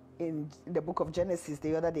in the book of Genesis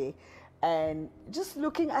the other day, and just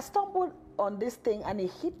looking, I stumbled on this thing, and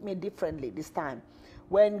it hit me differently this time.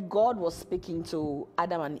 When God was speaking to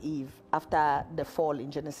Adam and Eve after the fall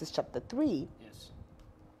in Genesis chapter 3, Yes.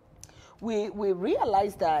 we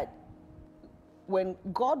realized that when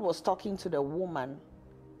God was talking to the woman,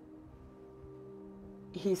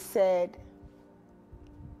 he said,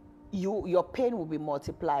 your pain will be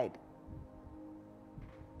multiplied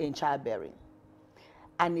in childbearing.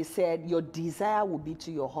 And he said, your desire will be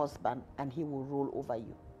to your husband, and he will rule over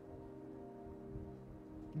you.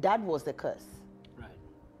 That was the curse. Right.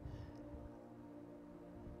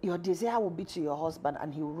 Your desire will be to your husband,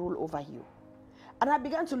 and he will rule over you. And I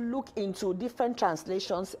began to look into different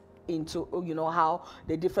translations, into, you know, how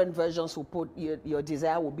the different versions will put your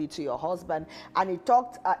desire will be to your husband. And it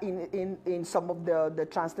talked in some of the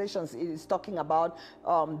translations, it is talking about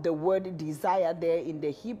the word desire there in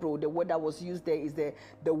the Hebrew. The word that was used there is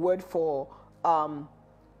the word for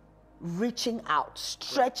reaching out,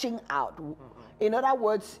 stretching out. In other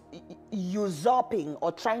words, usurping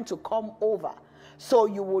or trying to come over. So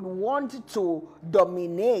you would want to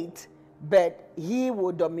dominate, but he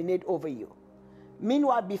will dominate over you.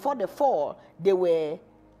 Meanwhile, before the fall, they were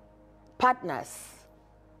partners.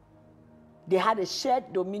 They had a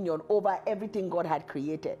shared dominion over everything God had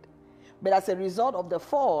created. But as a result of the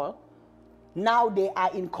fall, now they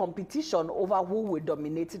are in competition over who will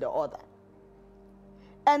dominate the other.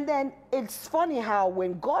 And then it's funny how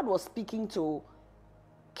when God was speaking to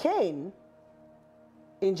Cain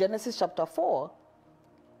in Genesis chapter 4,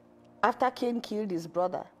 after Cain killed his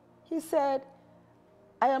brother, he said,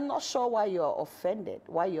 I am not sure why you're offended,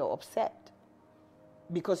 why you're upset,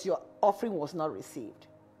 because your offering was not received.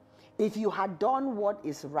 If you had done what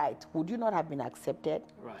is right, would you not have been accepted?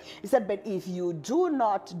 Right. He said, but if you do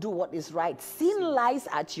not do what is right, sin lies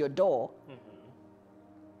at your door.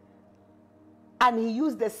 And he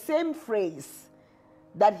used the same phrase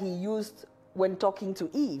that he used when talking to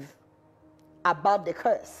Eve about the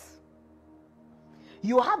curse.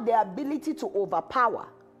 You have the ability to overpower,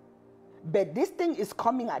 but this thing is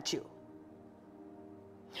coming at you.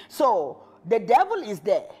 So the devil is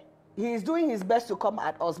there. He is doing his best to come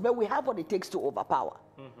at us, but we have what it takes to overpower.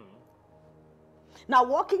 Now,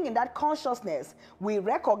 walking in that consciousness, we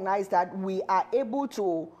recognize that we are able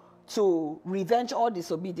to revenge all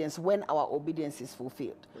disobedience when our obedience is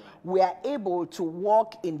fulfilled. Right. We are able to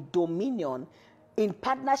walk in dominion, in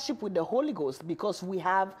partnership with the Holy Ghost, because we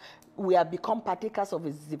have become partakers of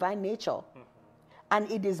his divine nature. And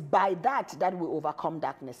it is by that we overcome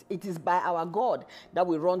darkness. It is by our God that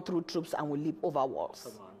we run through troops and we leap over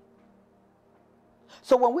walls.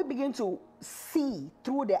 So when we begin to see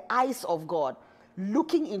through the eyes of God,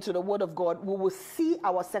 looking into the word of God, we will see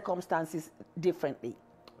our circumstances differently.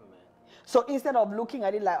 Amen. So instead of looking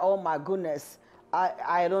at it like, oh my goodness,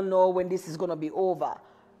 I don't know when this is going to be over.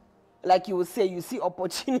 Like you would say, you see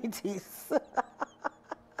opportunities.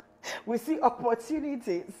 We see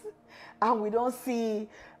opportunities. And we don't see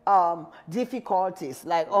difficulties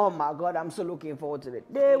like, oh my God, I'm so looking forward to the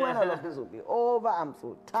day when all of this will be over. I'm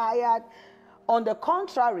so tired. On the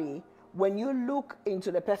contrary, when you look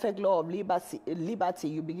into the perfect law of liberty,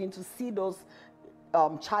 you begin to see those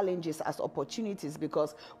challenges as opportunities,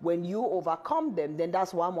 because when you overcome them, then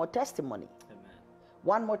that's one more testimony. Amen.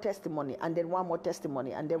 One more testimony, and then one more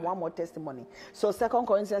testimony, and then one more testimony. So 2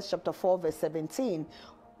 Corinthians chapter 4, verse 17.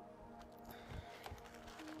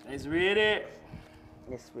 Let's read it.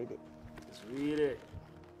 Let's read it. Let's read it.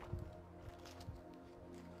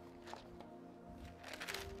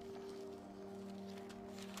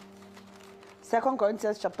 Second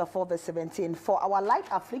Corinthians chapter 4, verse 17. For our light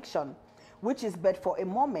affliction, which is but for a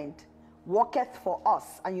moment, worketh for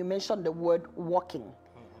us. And you mentioned the word walking.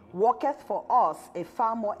 Worketh for us a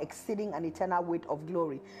far more exceeding and eternal weight of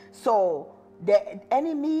glory. So the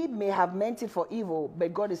enemy may have meant it for evil,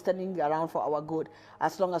 but God is turning it around for our good,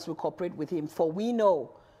 as long as we cooperate with him. For we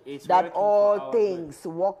know that all things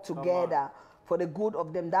work together for the good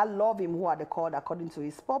of them that love him, who are the called according to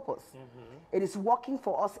his purpose. It is working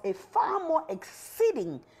for us a far more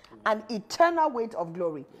exceeding and eternal weight of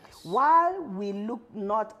glory. While we look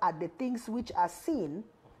not at the things which are seen,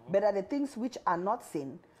 but at the things which are not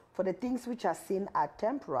seen. For the things which are seen are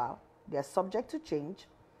temporal, they are subject to change,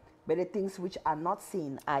 but the things which are not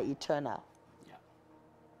seen are eternal.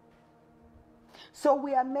 So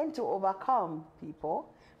we are meant to overcome, people.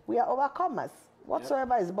 We are overcomers.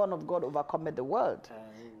 Whatsoever is born of God overcometh the world.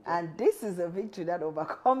 And this is a victory that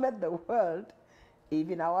overcometh the world,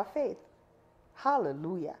 even our faith.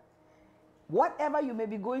 Hallelujah. Whatever you may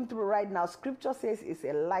be going through right now, scripture says it's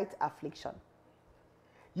a light affliction.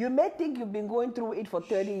 You may think you've been going through it for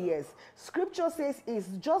 30 years. Scripture says it's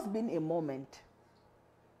just been a moment.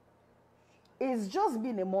 It's just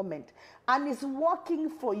been a moment. And it's working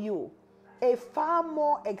for you a far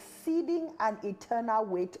more exceeding and eternal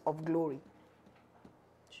weight of glory.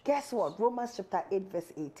 Guess what? Romans chapter 8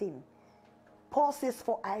 verse 18. Paul says,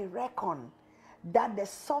 for I reckon that the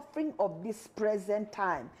suffering of this present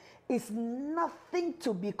time is nothing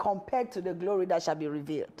to be compared to the glory that shall be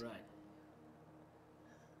revealed. Right.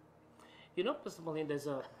 You know, Pastor Pauline, there's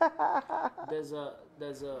a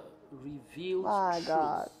revealed truth.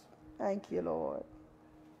 God. Thank you, Lord.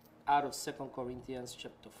 Out of 2 Corinthians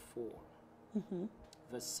chapter 4,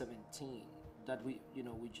 verse 17, that we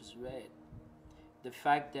just read. The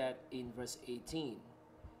fact that in verse 18,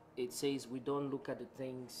 it says we don't look at the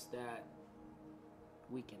things that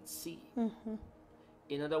we can see.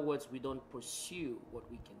 In other words, we don't pursue what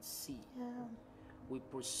we can see. Yeah. We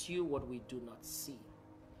pursue what we do not see.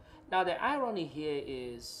 Now, the irony here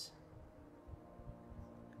is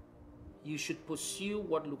you should pursue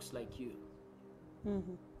what looks like you.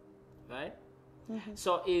 Right?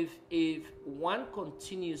 So if one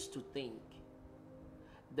continues to think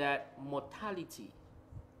that mortality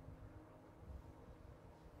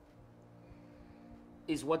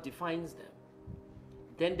is what defines them,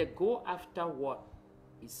 then they go after what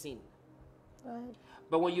is seen. Right.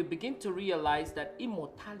 But when you begin to realize that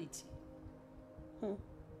immortality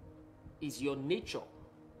is your nature,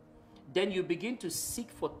 then you begin to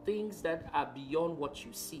seek for things that are beyond what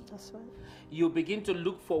you see. That's right. You begin to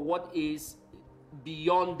look for what is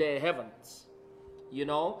beyond the heavens. You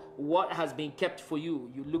know, what has been kept for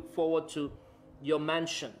you. You look forward to your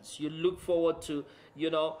mansions. You look forward to,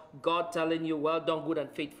 God telling you, well done, good and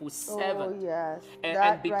faithful servant. Oh, yes.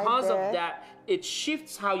 And because of that, it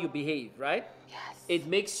shifts how you behave, right? Yes. It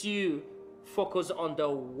makes you focus on the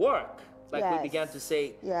work, like we began to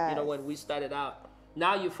say, when we started out.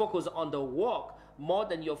 Now you focus on the work more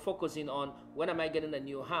than you're focusing on when am I getting a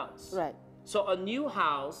new house. Right. So a new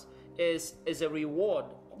house is a reward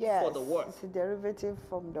for the work. It's a derivative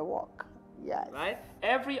from the work. Yes. Right?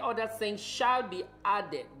 Every other thing shall be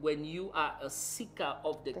added when you are a seeker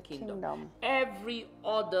of the kingdom. Every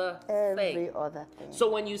other thing. So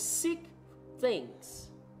when you seek things,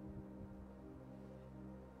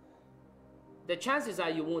 the chances are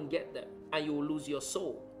you won't get them and you will lose your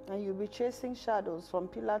soul. And you'll be chasing shadows from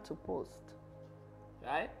pillar to post.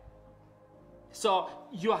 Right? So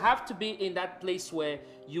you have to be in that place where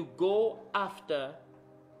you go after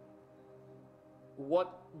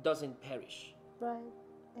what doesn't perish. Right.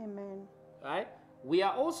 Amen. Right? We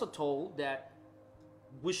are also told that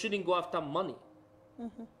we shouldn't go after money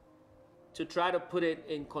to try to put it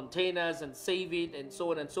in containers and save it and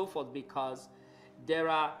so on and so forth, because there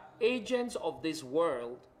are agents of this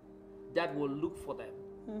world that will look for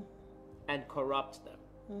them and corrupt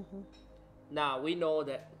them. Now, we know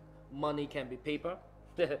that money can be paper.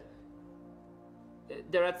 There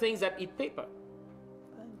are things that eat paper.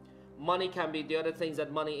 Money can be the other things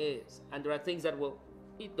that money is. And there are things that will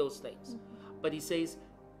eat those things. But he says,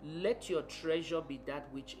 let your treasure be that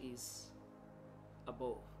which is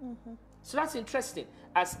above. So that's interesting.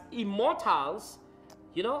 As immortals,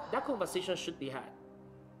 that conversation should be had.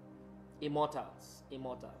 Immortals.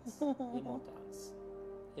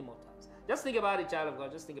 Just think about it, child of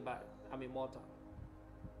God. Just think about it. I'm immortal.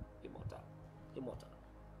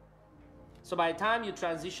 So by the time you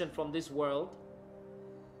transition from this world,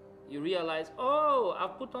 you realize, oh,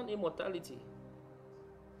 I've put on immortality.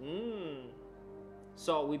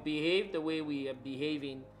 So we behave the way we are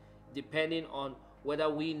behaving depending on whether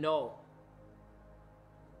we know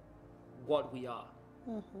what we are.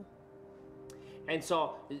 And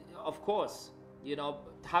so, of course,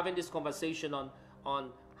 having this conversation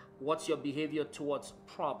on what's your behavior towards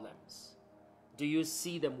problems. Do you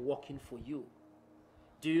see them working for you?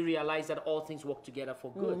 Do you realize that all things work together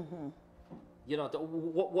for good?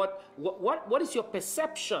 What is your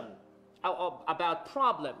perception about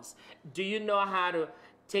problems? Do you know how to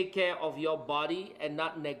take care of your body and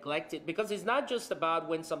not neglect it? Because it's not just about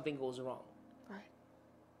when something goes wrong. Right.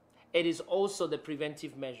 It is also the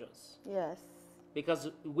preventive measures. Yes.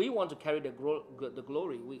 Because we want to carry the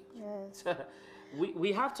glory. Yes.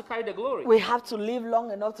 We have to carry the glory. We have to live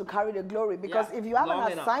long enough to carry the glory. Because if you have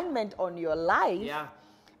an assignment on your life,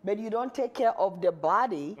 but you don't take care of the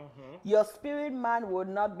body, your spirit man will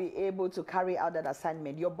not be able to carry out that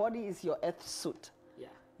assignment. Your body is your earth suit. Yeah.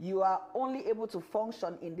 You are only able to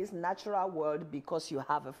function in this natural world because you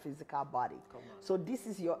have a physical body. So this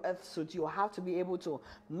is your earth suit. You have to be able to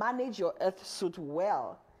manage your earth suit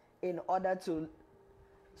well in order to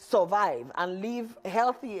survive and live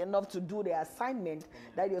healthy enough to do the assignment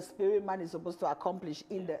that your spirit man is supposed to accomplish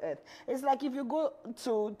in the earth. It's like if you go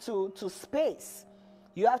to space,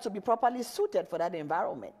 you have to be properly suited for that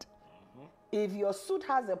environment. If your suit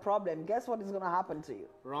has a problem, guess what is going to happen to you?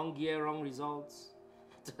 Wrong gear, wrong results.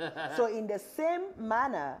 So in the same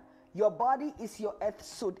manner, your body is your earth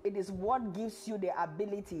suit. It is what gives you the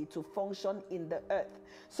ability to function in the earth.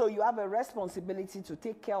 So you have a responsibility to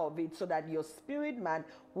take care of it so that your spirit man,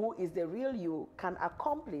 who is the real you, can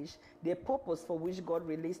accomplish the purpose for which God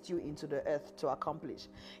released you into the earth to accomplish.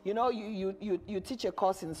 You know, you teach a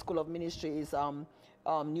course in School of Ministry, is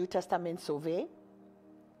New Testament survey.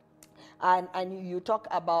 And you talk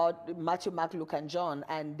about Matthew, Mark, Luke, and John,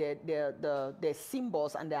 and the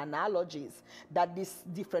symbols and the analogies that these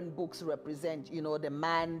different books represent. You know, the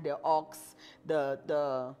man, the ox,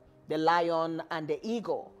 the lion, and the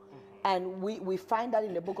eagle. And we find that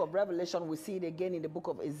in the book of Revelation. We see it again in the book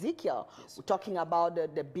of Ezekiel. Yes. We're talking about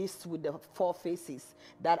the beasts with the 4 faces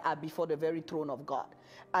that are before the very throne of God.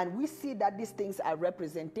 And we see that these things are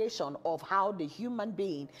representation of how the human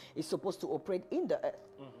being is supposed to operate in the earth.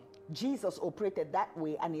 Jesus operated that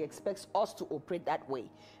way, and he expects us to operate that way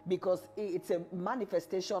because it's a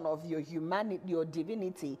manifestation of your humanity, your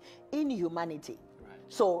divinity in humanity. Right.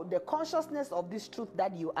 So the consciousness of this truth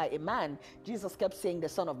that you are a man, Jesus kept saying the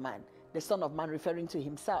Son of Man, referring to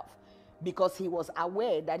himself, because he was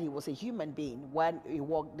aware that he was a human being when he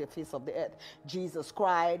walked the face of the earth. Jesus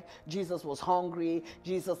cried. Jesus was hungry.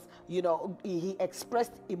 Jesus, you know, he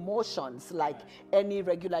expressed emotions like any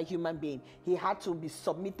regular human being. He had to be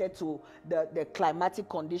submitted to the climatic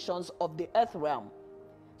conditions of the earth realm.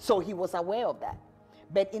 So he was aware of that.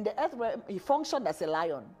 But in the earth realm, he functioned as a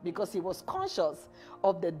lion because he was conscious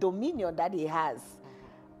of the dominion that he has.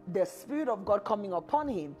 The Spirit of God coming upon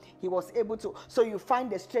him, he was able to. So you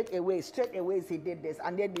find the straight away he did this,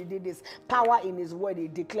 and then he did this. Power in his word, he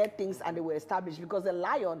declared things and they were established, because the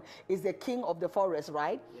lion is the king of the forest,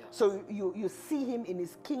 right? Yeah. So you see him in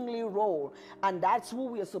his kingly role, and that's who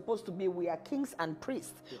we are supposed to be. We are kings and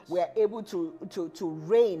priests. Yes. We are able to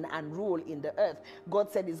reign and rule in the earth.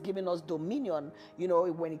 God said he's giving us dominion. You know,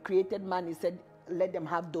 when he created man, he said, let them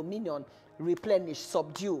have dominion, replenish,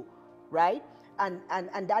 subdue, right?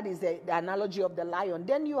 And that is the analogy of the lion.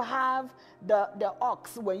 Then you have the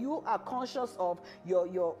ox. When you are conscious of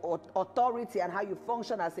your authority and how you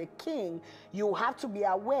function as a king, you have to be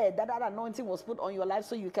aware that that anointing was put on your life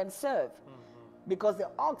so you can serve. Because the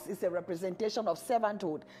ox is a representation of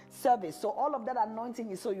servanthood, service. So all of that anointing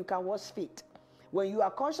is so you can wash feet. When you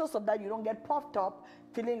are conscious of that, you don't get puffed up,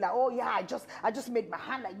 feeling like, oh yeah, I just made my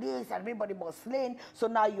hand like this and everybody was slain. So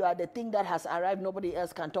now you are the thing that has arrived. Nobody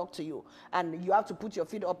else can talk to you. And you have to put your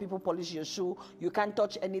feet up, people polish your shoe. You can't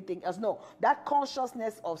touch anything else. No, that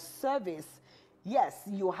consciousness of service, yes,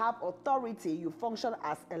 you have authority. You function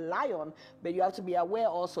as a lion, but you have to be aware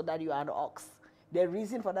also that you are an ox. The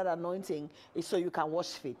reason for that anointing is so you can wash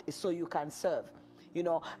feet, is so you can serve. You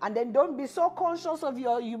know, and then don't be so conscious of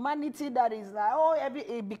your humanity that is like, oh,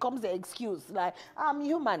 it becomes the excuse. Like, I'm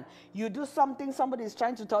human. You do something, somebody is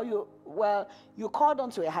trying to tell you, well, you called on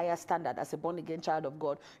to a higher standard as a born-again child of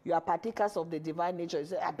God. You are partakers of the divine nature. You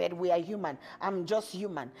say, I bet we are human. I'm just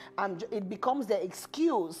human. It becomes the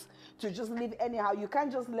excuse to just live anyhow. You can't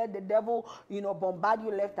just let the devil, you know, bombard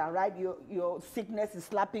you left and right. Your sickness is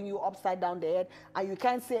slapping you upside down the head, and you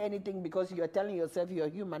can't say anything because you're telling yourself you're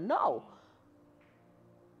human. No.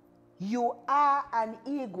 You are an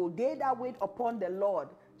eagle. They that wait upon the Lord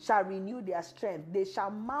shall renew their strength. They shall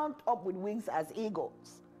mount up with wings as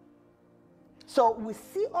eagles. So we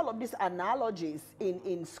see all of these analogies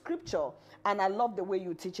in scripture, and I love the way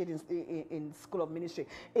you teach it in School of Ministry.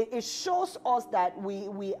 It shows us that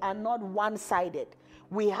we are not one-sided.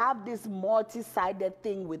 We have this multi-sided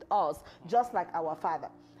thing with us, just like our Father.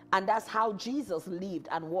 And that's how Jesus lived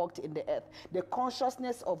and walked in the earth. The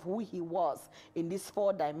consciousness of who he was in these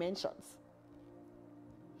 4 dimensions.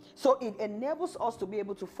 So it enables us to be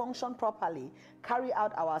able to function properly, carry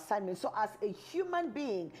out our assignment. So as a human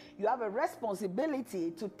being, you have a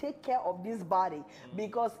responsibility to take care of this body.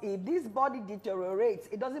 Because if this body deteriorates,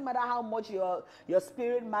 it doesn't matter how much your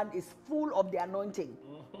spirit man is full of the anointing.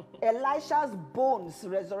 Elisha's bones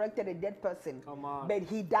resurrected a dead person, but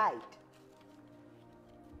he died.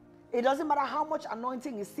 It doesn't matter how much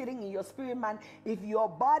anointing is sitting in your spirit man. If your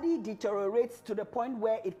body deteriorates to the point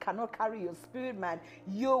where it cannot carry your spirit man,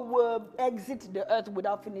 you will exit the earth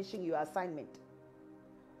without finishing your assignment.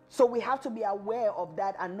 So we have to be aware of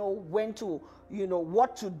that and know when to,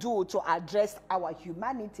 what to do to address our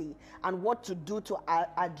humanity and what to do to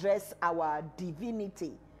address our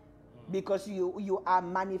divinity. Because you are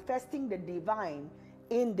manifesting the divine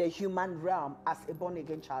in the human realm as a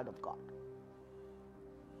born-again child of God.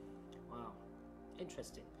 Wow.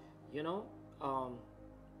 Interesting.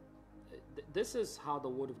 This is how the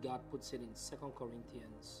Word of God puts it in 2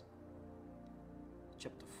 Corinthians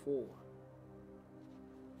chapter 4.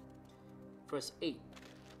 Verse 8.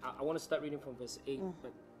 I want to start reading from verse 8,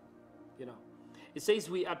 but it says,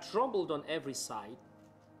 we are troubled on every side,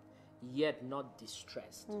 yet not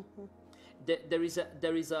distressed. There is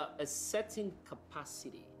a certain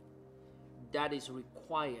capacity that is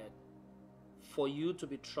required for you to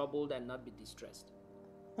be troubled and not be distressed.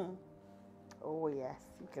 Oh yes,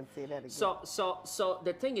 you can say that again. So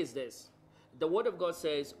the thing is this. The Word of God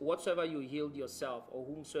says, whatsoever you yield yourself, or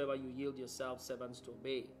whomsoever you yield yourself servants to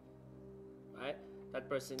obey. Right? That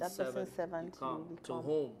person's servant you become. To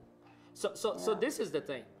whom? So this is the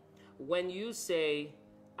thing. When you say,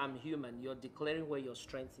 I'm human, you're declaring where your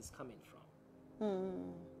strength is coming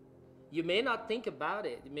from. You may not think about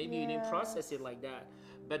it. Maybe you didn't process it like that.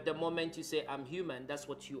 But the moment you say, I'm human, that's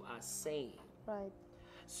what you are saying. Right.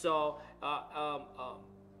 So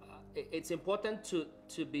it's important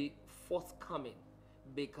to be forthcoming,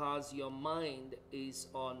 because your mind is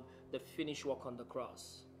on the finished work on the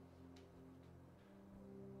cross.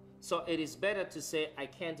 So it is better to say, I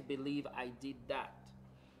can't believe I did that.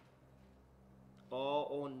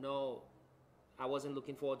 Oh no, I wasn't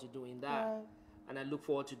looking forward to doing that. Right. And I look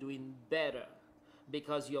forward to doing better,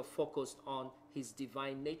 because you're focused on his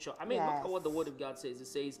divine nature. I mean, look at what the Word of God says. It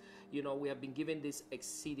says, we have been given these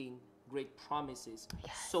exceeding great promises,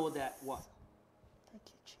 so that what? Thank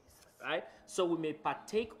you, Jesus. Right? So we may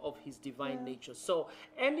partake of his divine nature. So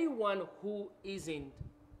anyone who isn't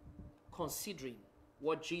considering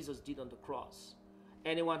what Jesus did on the cross,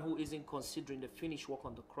 anyone who isn't considering the finished work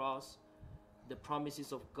on the cross, the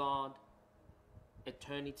promises of God,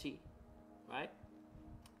 eternity, right,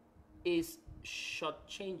 is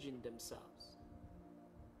shortchanging themselves.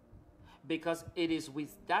 Because it is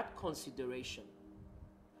with that consideration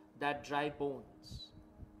that dry bones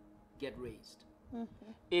get raised.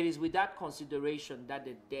 It is with that consideration that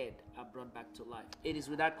the dead are brought back to life. It is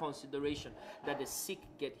with that consideration that the sick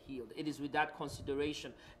get healed. It is with that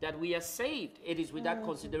consideration that we are saved. It is with that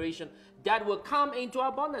consideration that will come into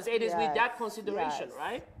abundance. It is with that consideration,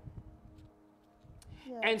 right?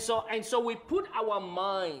 And so we put our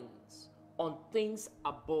minds on things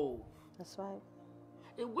above. That's right.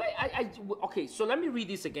 Okay, so let me read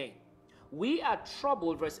this again. We are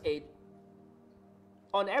troubled, verse 8,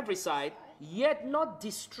 on every side, yet not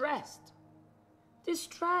distressed.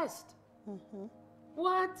 Distressed.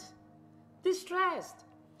 What? Distressed.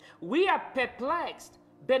 We are perplexed,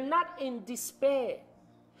 but not in despair.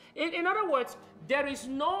 In other words, there is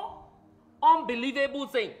no unbelievable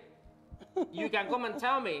thing you can come and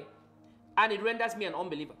tell me, and it renders me an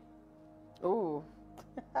unbeliever. Oh.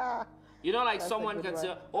 Like that's someone can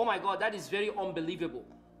say, oh my God, that is very unbelievable.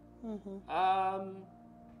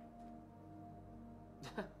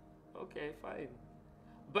 Okay, fine.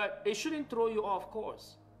 But it shouldn't throw you off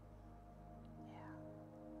course.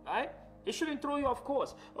 Right? It shouldn't throw you off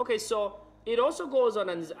course. Okay, so it also goes on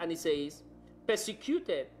and it says,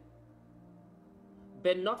 persecuted,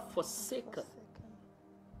 but not forsaken.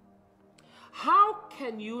 How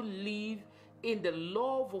can you live in the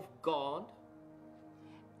love of God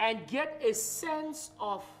and get a sense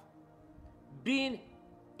of being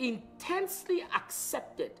intensely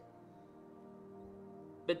accepted,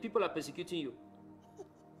 but people are persecuting you?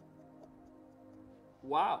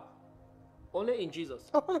 Wow. Only in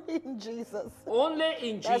Jesus. Only in Jesus. Only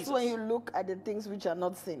in Jesus. That's when you look at the things which are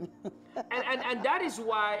not seen. and that is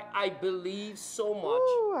why I believe so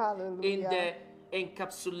much in the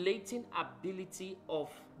encapsulating ability of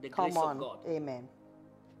the grace of God. Amen.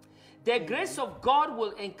 The grace of God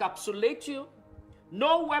will encapsulate you.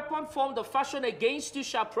 No weapon formed or fashioned against you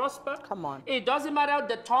shall prosper. Come on. It doesn't matter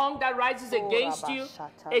the tongue that rises against you.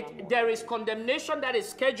 There is condemnation that is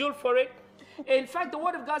scheduled for it. In fact, the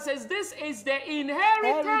Word of God says this is the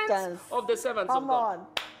inheritance of the servants of God. Come on.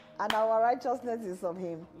 And our righteousness is of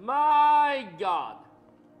him. My God.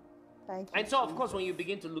 Thank you. And so, of course, when you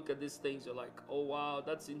begin to look at these things, you're like, oh, wow,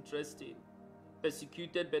 that's interesting.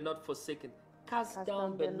 Persecuted but not forsaken. Cast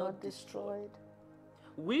down but not destroyed.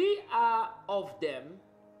 We are of them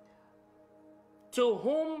to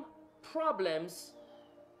whom problems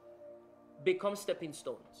become stepping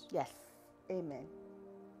stones. Yes. Amen.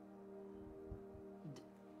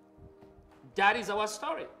 That is our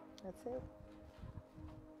story. That's it.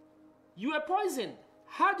 You were poisoned.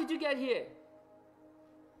 How did you get here?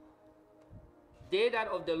 They that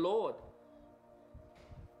of the Lord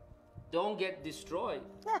don't get destroyed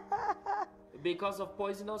because of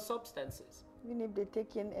poisonous substances. Even if they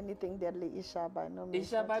take in anything deadly, it shall by no means. It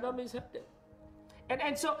shall by no means hurt them.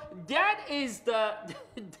 And so that is the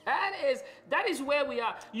that is where we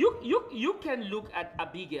are. You can look at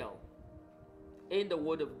Abigail in the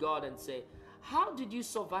Word of God and say, how did you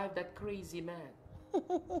survive that crazy man?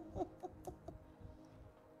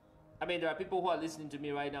 I mean, there are people who are listening to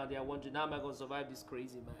me right now. They are wondering, how am I going to survive this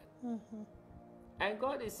crazy man? And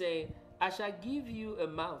God is saying, I shall give you a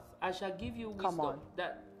mouth. I shall give you wisdom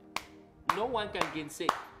that no one can gainsay.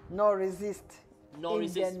 Nor resist. Nor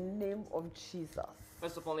resist. In the name of Jesus.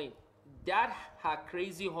 First of all, that her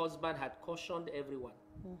crazy husband had cautioned everyone.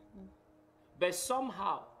 But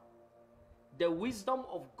somehow, the wisdom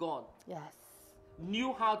of God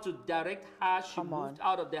knew how to direct her. She moved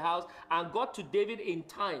out of the house and got to David in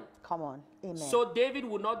time. Come on. Amen. So David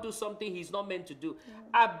would not do something he's not meant to do.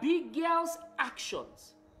 Abigail's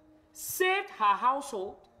actions saved her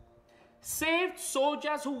household, saved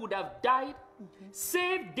soldiers who would have died,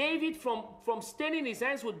 saved David from staining his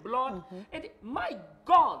hands with blood. And my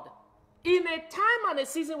God, in a time and a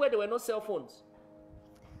season where there were no cell phones.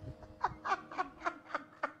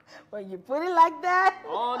 When you put it like that.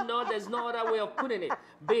 Oh no, there's no other way of putting it.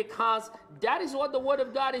 Because that is what the Word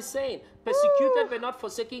of God is saying. Persecuted but not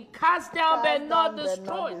forsaken, cast down but not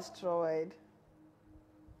destroyed.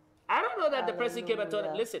 I don't know that the person came and told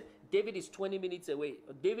him, listen, David is 20 minutes away.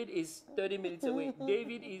 David is 30 minutes away.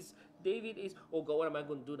 David is, oh God, what am I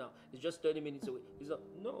going to do now? It's just 30 minutes away. He's not,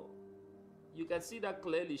 no. You can see that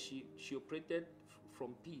clearly she operated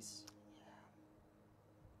from peace.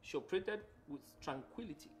 She operated with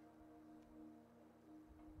tranquility.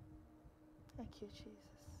 Thank you, Jesus.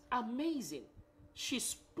 Amazing. She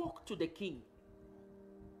spoke to the king.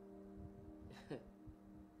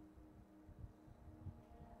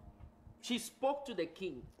 She spoke to the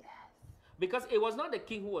king. Yes. Because it was not the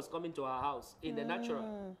king who was coming to her house in the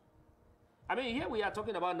natural. I mean, here we are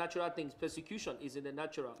talking about natural things. Persecution is in the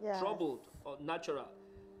natural. Yes. Troubled, or natural.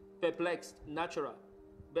 Perplexed, natural.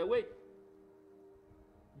 But wait.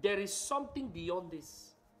 There is something beyond this.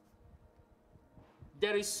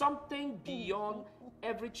 There is something beyond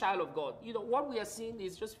every child of God. You know, what we are seeing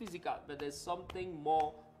is just physical, but there's something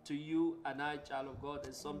more to you and I, child of God.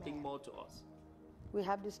 There's something more to us. We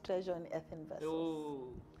have this treasure in earthen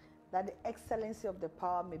vessels. That the excellency of the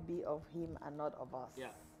power may be of him and not of us. Yeah.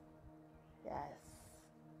 Yes.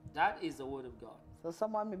 That is the Word of God. So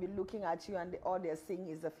someone may be looking at you and all they're seeing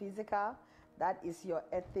is the physical. That is your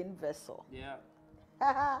earthen vessel. Yeah.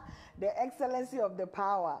 The excellency of the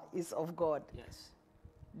power is of God. Yes.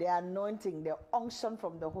 The anointing, the unction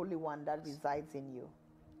from the Holy One that resides in you.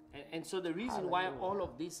 And so the reason why all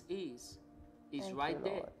of this is right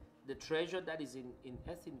there. The treasure that is in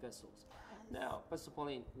earthen vessels. Now, Pastor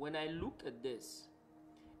Pauline, when I look at this,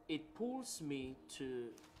 it pulls me to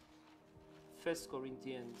 1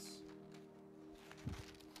 Corinthians.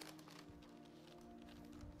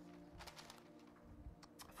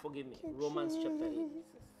 Forgive me. Romans chapter 8.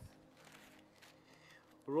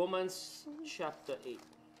 Romans chapter 8.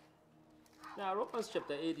 Now, Romans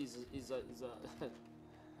chapter 8 is a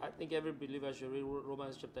I think every believer should read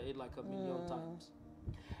Romans chapter 8 like a million times.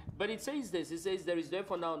 But it says this. It says, there is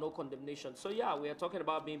therefore now no condemnation. So yeah, we are talking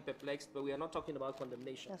about being perplexed, but we are not talking about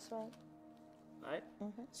condemnation. That's right. Right?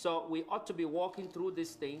 So we ought to be walking through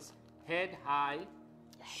these things, head high,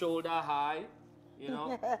 shoulder high. You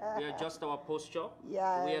know, we adjust our posture.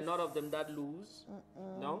 Yes. We are not of them that lose.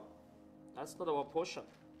 No, that's not our portion.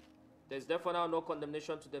 There's therefore now no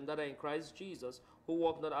condemnation to them that are in Christ Jesus, who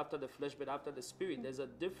walk not after the flesh, but after the Spirit. There's a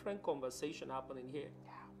different conversation happening here.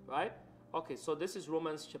 Right? Okay, so this is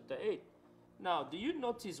Romans chapter 8. Now, do you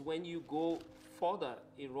notice when you go further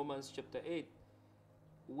in Romans chapter 8,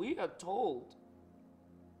 we are told,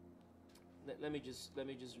 let me just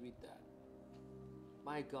read that.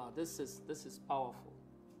 My God, this is powerful.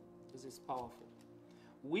 This is powerful.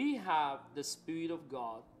 We have the Spirit of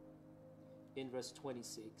God in verse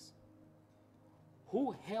 26,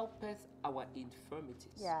 who helpeth our infirmities.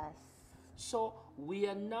 Yes. So we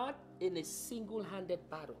are not in a single-handed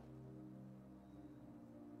battle.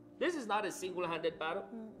 This is not a single-handed battle.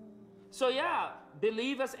 So yeah,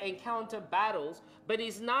 believers encounter battles, but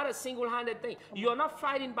it's not a single-handed thing. You're not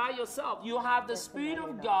fighting by yourself. You have the Spirit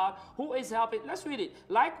of God who is helping. Let's read it.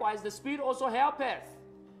 Likewise, the Spirit also helpeth.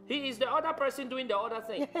 He is the other person doing the other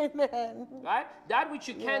thing. Amen. Right? That which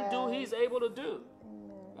you can't do, he is able to do.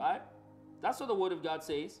 Amen. Right? That's what the word of God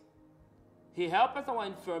says. He helpeth our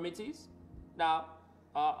infirmities. Now,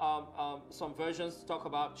 some versions talk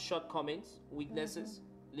about shortcomings, weaknesses,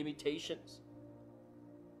 limitations.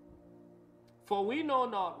 For we know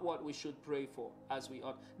not what we should pray for as we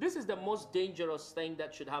ought. This is the most dangerous thing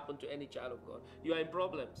that should happen to any child of God. You are in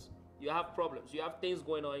problems. You have problems. You have things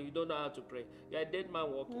going on. You don't know how to pray. You are a dead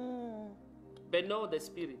man walking. But know the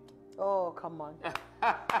Spirit. Oh, come on.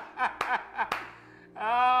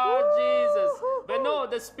 Oh, Jesus. But no,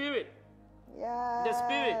 the Spirit. Yes. The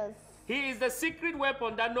Spirit. He is the secret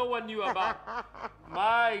weapon that no one knew about.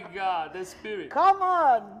 My God, the Spirit. Come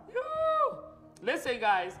on. Woo! Listen,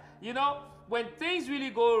 guys, you know, when things really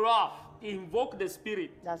go rough, invoke the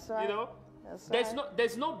Spirit. That's right. You know, That's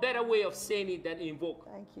there's no better way of saying it than invoke.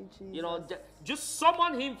 Thank you, Jesus. You know, just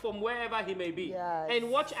summon him from wherever he may be. Yes. And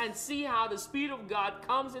watch and see how the Spirit of God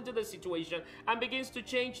comes into the situation and begins to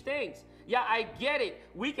change things. Yeah, I get it.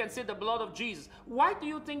 We can say the blood of Jesus. Why do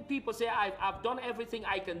you think people say, I've done everything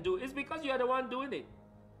I can do? It's because you're the one doing it.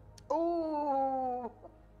 Ooh.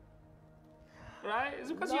 Right?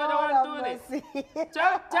 It's because Lord you're the one doing mercy. it.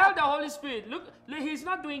 Tell the Holy Spirit, look, he's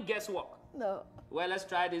not doing guesswork. No. Well, let's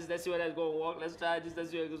try this. Let's see whether it's going to work. Let's try this.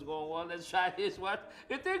 Let's see whether it's going to work. Let's try this. What?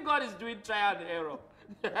 You think God is doing trial and error?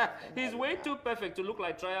 He's way too perfect to look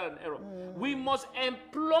like trial and error. We must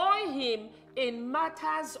employ him in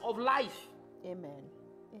matters of life. Amen.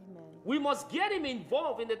 Amen. We must get him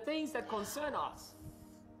involved in the things that concern us.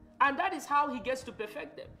 And that is how he gets to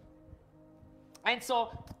perfect them. And so,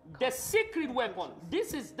 the secret weapon,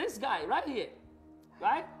 this is this guy right here.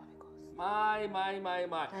 Right? My.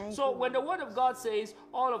 So when the word of God says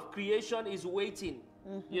all of creation is waiting,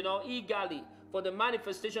 you know, eagerly for the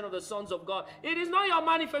manifestation of the sons of God, it is not your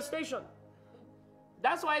manifestation.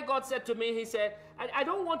 That's why God said to me, he said, I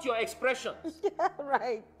don't want your expressions. Yeah,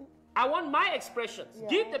 right. I want my expressions.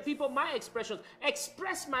 Yes. Give the people my expressions.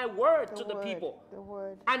 Express my word to the people. The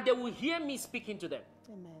word. And they will hear me speaking to them.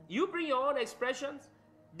 Amen. You bring your own expressions,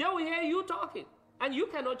 they will hear you talking. And you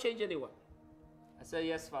cannot change anyone. I said,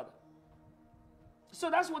 yes, Father. So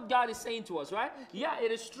that's what God is saying to us, right? Yeah,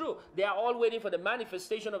 it is true. They are all waiting for the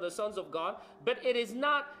manifestation of the sons of God, but it is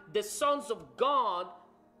not the sons of God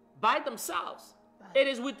by themselves. Right. It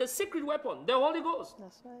is with the secret weapon, the Holy Ghost.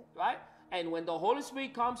 That's right. Right? And when the Holy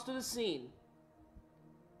Spirit comes to the scene,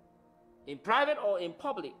 in private or in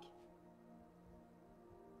public,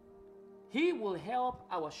 he will help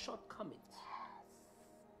our shortcomings.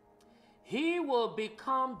 He will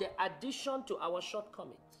become the addition to our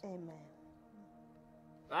shortcomings. Amen.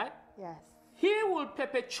 Right? Yes. He will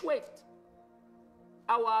perpetuate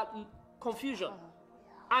our confusion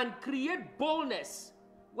and create boldness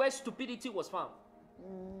where stupidity was found.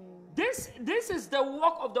 This is the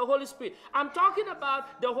work of the Holy Spirit. I'm talking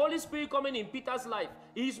about the Holy Spirit coming in Peter's life.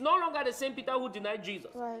 He's no longer the same Peter who denied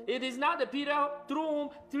Jesus. Right. It is now the Peter through whom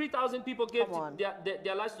 3,000 people gave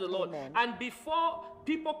their lives to the Lord. Amen. And before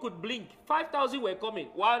people could blink, 5,000 were coming.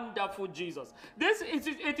 Wonderful Jesus.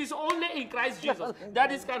 It is only in Christ Jesus that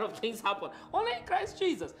these kind of things happen. Only in Christ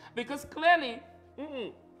Jesus. Because clearly,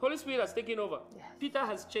 Holy Spirit has taken over. Yes. Peter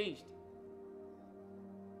has changed.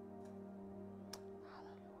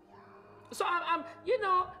 So I'm you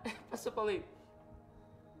know, Pastor Pauline,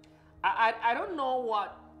 I don't know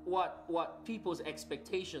what people's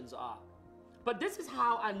expectations are, but this is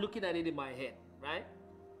how I'm looking at it in my head, right?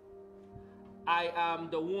 I am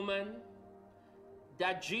the woman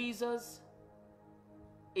that Jesus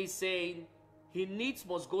is saying he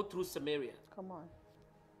must go through Samaria. Come on.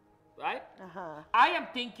 Right? Uh-huh. I am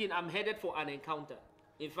thinking I'm headed for an encounter.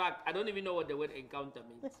 In fact, I don't even know what the word encounter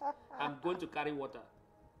means. I'm going to carry water.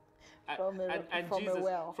 From a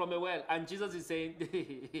well. From a well. And Jesus is saying,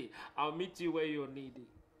 I'll meet you where you're needy.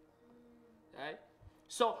 Right?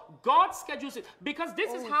 So God schedules it. Because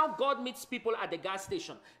this is how God meets people at the gas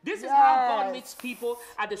station. This is how God meets people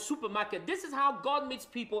at the supermarket. This is how God meets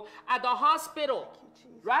people at the hospital.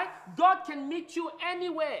 Right? God can meet you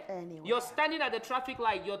anywhere. You're standing at the traffic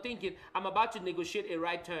light. You're thinking, I'm about to negotiate a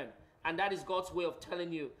right turn. And that is God's way of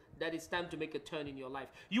telling you that it's time to make a turn in your life.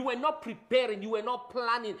 You were not preparing. You were not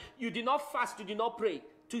planning. You did not fast. You did not pray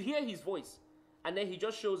to hear his voice. And then he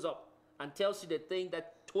just shows up and tells you the thing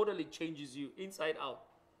that totally changes you inside out.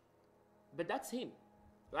 But that's him,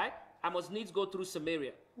 right? I must needs go through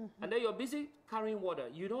Samaria. And then you're busy carrying water.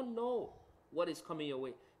 You don't know what is coming your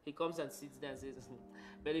way. He comes and sits there and says,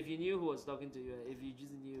 but if you knew who was talking to you, if you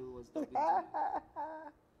just knew who was talking to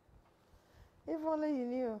you. If only you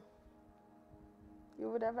knew. You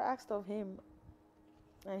would have asked of him,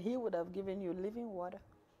 and he would have given you living water.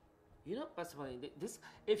 You know, Pastor Fanny, this,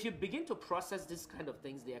 if you begin to process this kind of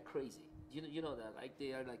things, they are crazy. You know that, like,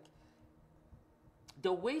 they are like,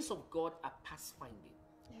 the ways of God are past finding.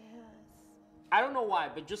 Yes. I don't know why,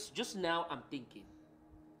 but just now I'm thinking,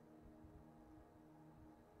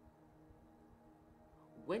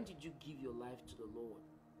 when did you give your life to the Lord?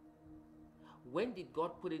 When did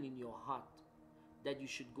God put it in your heart that you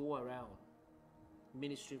should go around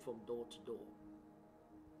ministering from door to door?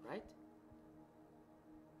 Right?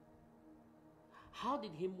 How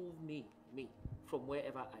did he move me from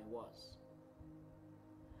wherever I was?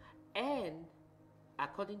 And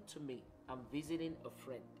according to me, I'm visiting a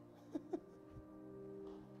friend.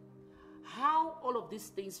 How all of these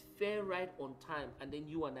things fell right on time and then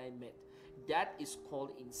you and I met. That is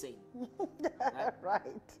called insane. Right?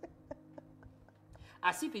 Right.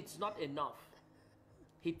 As if it's not enough,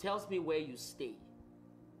 he tells me where you stay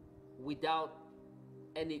without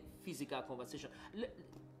any physical conversation.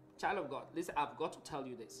 Child of God, listen, I've got to tell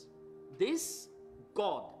you this. This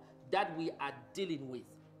God that we are dealing with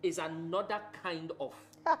is another kind of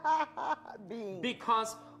being.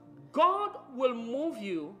 Because God will move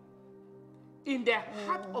you in the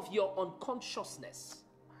heart of your unconsciousness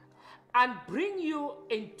and bring you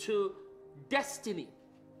into destiny.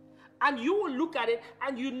 And you will look at it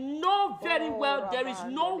and you know very well there is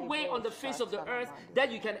no way on the face of the earth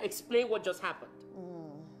that you can explain what just happened.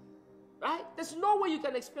 Right? There's no way you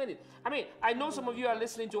can explain it. I mean, I know some of you are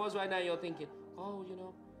listening to us right now and you're thinking, oh, you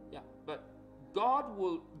know, yeah. But God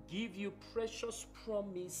will give you precious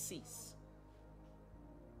promises.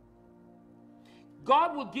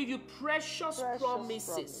 God will give you precious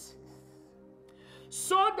promises.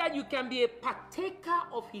 So that you can be a partaker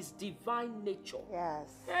of his divine nature. Yes.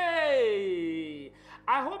 Hey!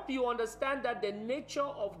 I hope you understand that the nature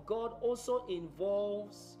of God also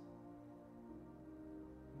involves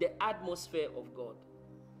the atmosphere of God.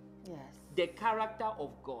 Yes. The character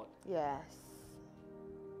of God. Yes.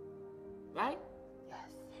 Right? Yes.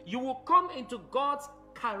 You will come into God's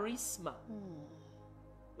charisma.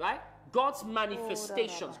 Right? God's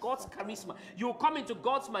manifestations, God's charisma. You will come into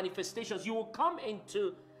God's manifestations. You will come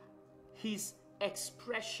into his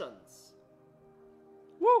expressions.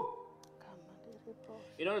 Woo!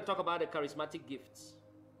 You know, to talk about the charismatic gifts.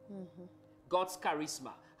 God's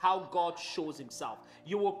charisma, how God shows himself.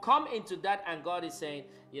 You will come into that and God is saying,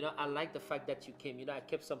 you know, I like the fact that you came. You know, I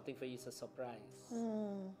kept something for you as a surprise.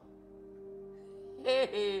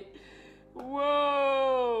 Hey,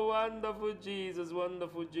 whoa, wonderful Jesus,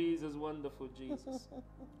 wonderful Jesus, wonderful Jesus,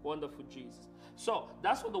 wonderful Jesus. So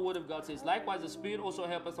that's what the word of God says. Likewise, the Spirit also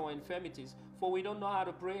helps us in our infirmities, for we don't know how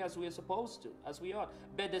to pray as we are supposed to, as we ought.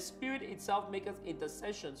 But the Spirit itself maketh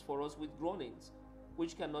intercessions for us with groanings,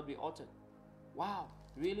 which cannot be uttered. Wow,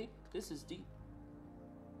 really? This is deep.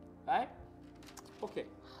 Right? Okay.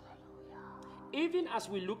 Even as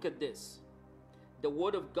we look at this, the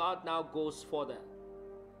word of God now goes further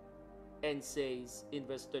and says in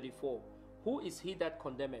verse 34, who is he that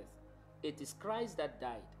condemneth? It is Christ that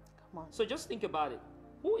died. Come on. So just think about it.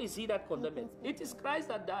 Who is he that condemneth? It is Christ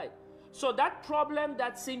that died. So that problem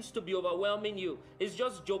that seems to be overwhelming you is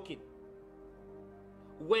just joking.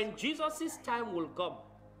 When Jesus' time will come,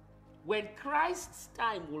 when Christ's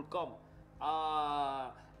time will come,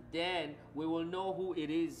 then we will know who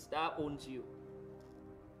it is that owns you.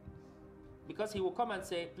 Because he will come and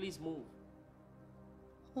say, please move.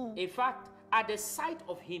 In fact, at the sight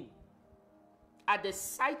of him,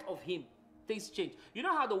 things change. You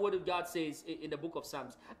know how the word of God says in the book of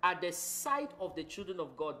Psalms, at the sight of the children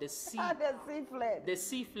of God, the sea fled. The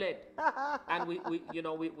sea fled. And we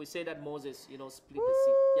say that Moses, split the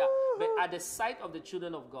sea. Yeah. But at the sight of the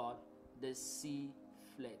children of God, the sea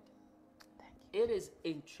fled. Thank you. It is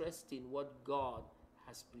interesting what God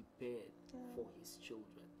has prepared for his children.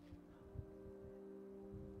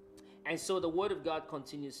 And so the word of God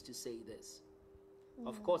continues to say this.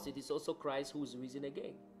 Of course, it is also Christ who is risen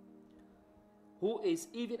again, who is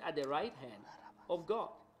even at the right hand of God,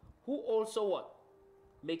 who also what?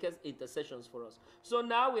 Maketh intercessions for us. So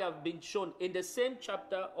now we have been shown in the same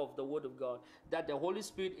chapter of the word of God that the Holy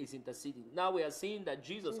Spirit is interceding. Now we are seeing that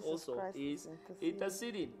Jesus also Christ is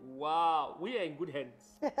interceding. Wow, we are in good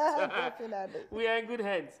hands. Definitely. We are in good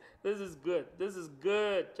hands. This is good. This is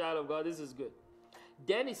good, child of God. This is good.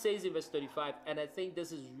 Then it says in verse 35, and I think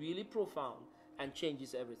this is really profound and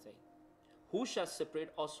changes everything. Who shall separate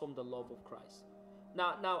us from the love of Christ?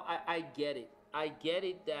 Now I get it. I get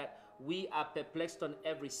it that we are perplexed on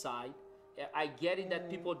every side. I get it that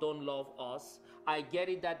people don't love us. I get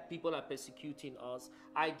it that people are persecuting us.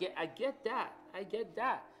 I get that. I get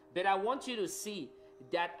that. But I want you to see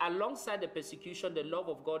that alongside the persecution, the love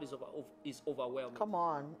of God is overwhelming. Come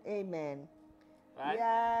on. Amen. Right?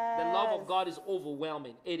 Yes. The love of God is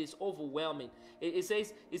overwhelming. It is overwhelming. It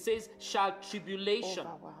says, shall tribulation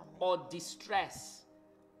or distress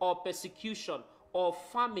or persecution or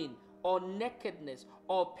famine or nakedness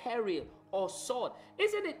or peril or sword.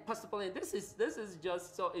 Isn't it, Pastor Pauline? This is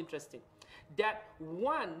just so interesting. That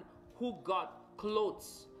one who got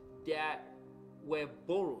clothes that were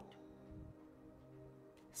borrowed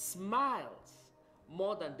smiles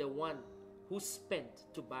more than the one who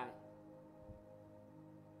spent to buy.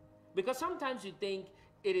 Because sometimes you think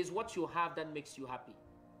it is what you have that makes you happy.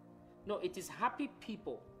 No, it is happy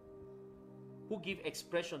people who give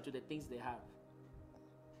expression to the things they have.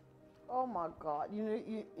 Oh my God.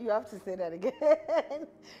 You have to say that again.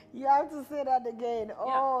 You have to say that again. Yeah.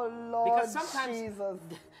 Oh Lord, because sometimes Jesus.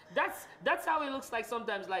 That's how it looks like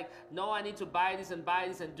sometimes. Like, no, I need to buy this and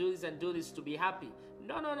do this to be happy.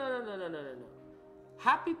 No.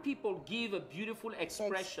 Happy people give a beautiful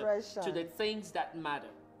expression to the things that matter.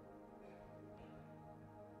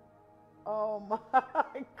 Oh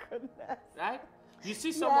my goodness. Right? You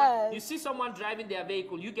see someone, you see someone driving their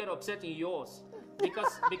vehicle, you get upset in yours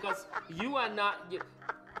because you are not.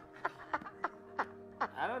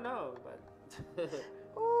 I don't know, but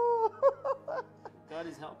God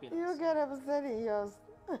is helping us. You get upset in yours.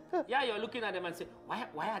 Yeah, you're looking at them and say,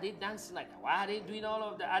 why are they dancing like that? Why are they doing all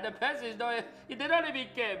of that? And the person is not, they don't even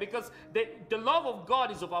care, because the love of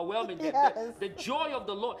God is overwhelming. Yes. The joy of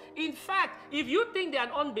the Lord. In fact, if you think they're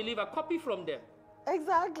an unbeliever, copy from them.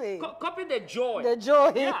 Exactly. Copy the joy. The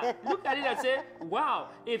joy. Yeah. Look at it and say, wow,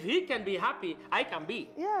 if he can be happy, I can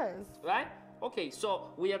be. Yes. Right? Okay,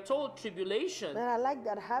 so we are told tribulation. And I like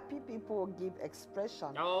that happy people give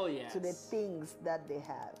expression to the things that they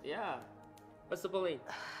have. Yeah. Pastor Pauline,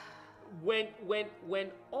 when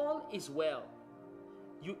all is well,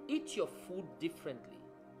 you eat your food differently.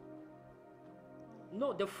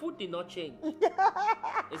 No, the food did not change.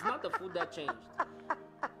 It's not the food that changed.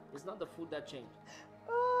 It's not the food that changed.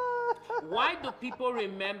 Why do people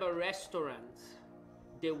remember restaurants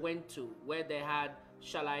they went to where they had,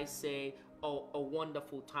 shall I say, a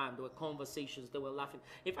wonderful time? There were conversations, they were laughing.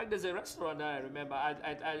 In fact, there's a restaurant that I remember.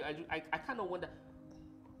 I kind of wonder,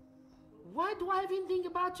 why do I even think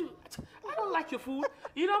about you? I don't like your food,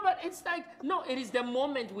 but it's like, no, it is the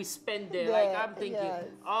moment we spend there. Yeah, like, I'm thinking,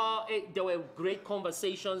 there were great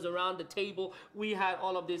conversations around the table. We had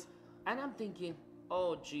all of this. And I'm thinking,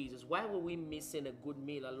 oh, Jesus, why were we missing a good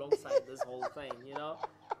meal alongside this whole thing,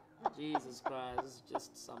 Jesus Christ, it's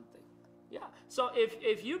just something. Yeah. So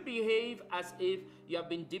if you behave as if you have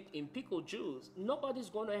been dipped in pickled juice, nobody's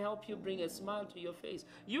going to help you bring a smile to your face.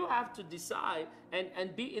 You have to decide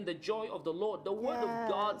and be in the joy of the Lord. The word of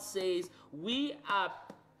God says we are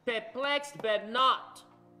perplexed but not.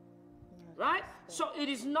 Right? So it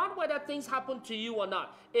is not whether things happen to you or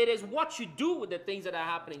not. It is what you do with the things that are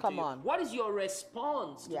happening to you. What is your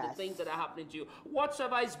response to the things that are happening to you?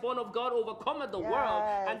 Whatsoever is born of God overcometh the world.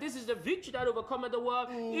 And this is the victory that overcometh the world,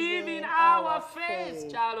 even our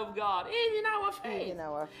faith, child of God. Even our faith. Even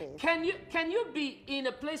our faith. Can you be in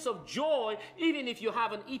a place of joy even if you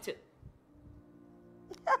haven't eaten?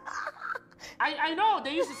 I know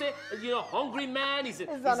they used to say, hungry man is an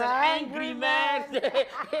angry man.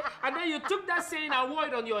 And then you took that saying and wore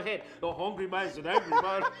it on your head. The hungry man is an angry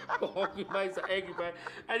man. The hungry man is an angry man.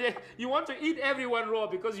 And then you want to eat everyone raw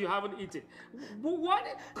because you haven't eaten. What?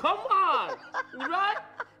 Come on. Right?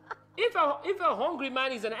 If a hungry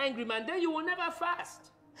man is an angry man, then you will never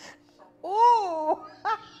fast. Oh.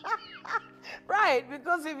 Right,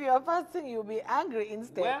 because if you are fasting, you'll be angry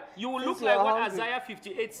instead. Well, you will look like what Isaiah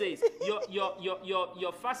 58 says.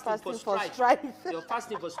 You're fasting for strife. You're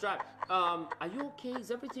fasting for strife. Are you okay?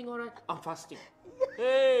 Is everything all right? I'm fasting.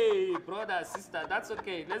 Hey, brother, sister, that's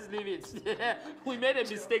okay. Let's leave it. We made a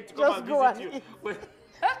mistake to come and visit you.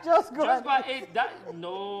 Just go and eat that.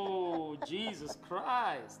 No, Jesus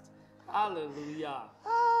Christ. Hallelujah.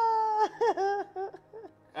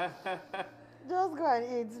 Just go and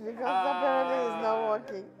eat because apparently it's not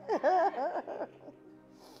working.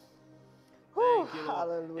 Thank you,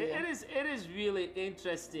 hallelujah. It is really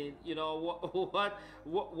interesting,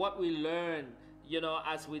 what we learn,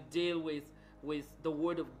 as we deal with the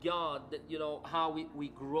Word of God, how we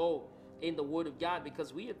grow in the Word of God,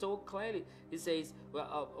 because we are told clearly, it says,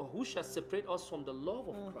 who shall separate us from the love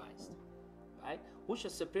of Christ? Right? Who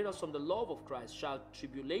shall separate us from the love of Christ? Shall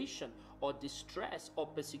tribulation or distress or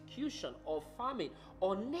persecution or famine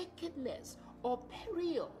or nakedness or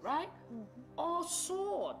peril, right? Or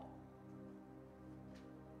sword.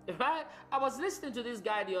 Right? I was listening to this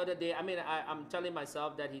guy the other day. I mean, I'm telling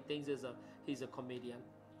myself that he thinks he's a comedian,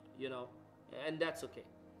 you know, and that's okay.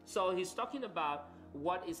 So he's talking about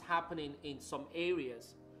what is happening in some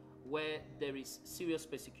areas where there is serious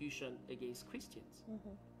persecution against Christians.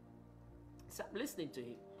 So I'm listening to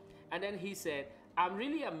him. And then he said, I'm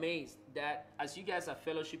really amazed that as you guys are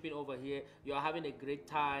fellowshipping over here, you're having a great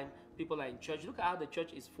time. People are in church. Look at how the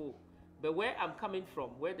church is full. But where I'm coming from,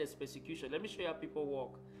 where there's persecution, let me show you how people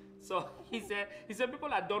walk. So he said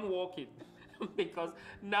people are done walking because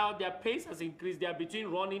now their pace has increased. They are between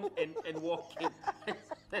running and walking.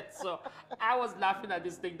 So I was laughing at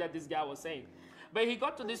this thing that this guy was saying. But he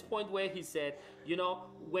got to this point where he said, you know,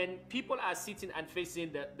 when people are sitting and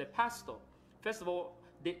facing the pastor, first of all,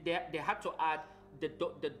 they had to add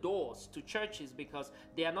the doors to churches because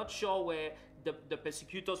they are not sure where the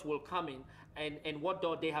persecutors will come in and what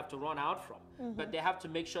door they have to run out from. But they have to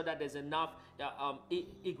make sure that there's enough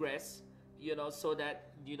egress, you know, so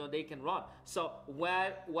that, you know, they can run. So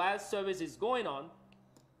while service is going on,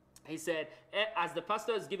 he said, as the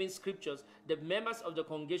pastor is giving scriptures, the members of the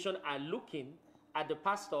congregation are looking at the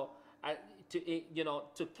pastor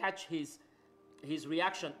to catch his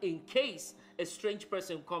reaction in case a strange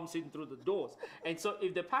person comes in through the doors. And so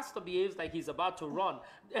if the pastor behaves like he's about to run,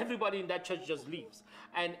 everybody in that church just leaves.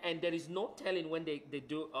 And there is no telling when they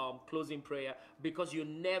do closing prayer, because you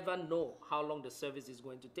never know how long the service is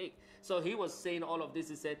going to take. So he was saying all of this.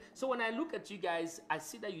 He said, so when I look at you guys, I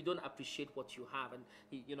see that you don't appreciate what you have. And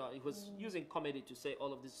he was using comedy to say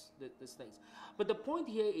all of these things. But the point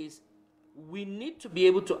here is, we need to be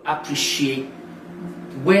able to appreciate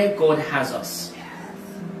where God has us.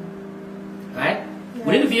 Right? Yes.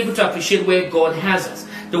 We need to be able to appreciate where God has us.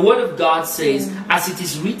 The word of God says, as it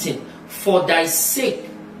is written, for thy sake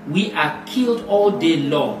we are killed all day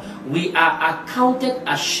long. We are accounted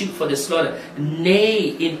as sheep for the slaughter. Nay,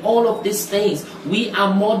 in all of these things, we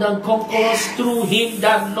are more than conquerors through him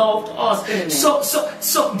that loved us. Amen.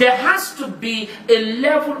 So there has to be a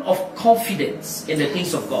level of confidence in the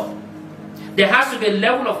things of God. There has to be a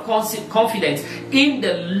level of confidence in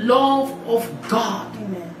the love of God.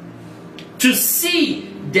 Amen. To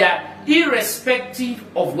see that irrespective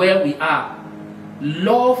of where we are,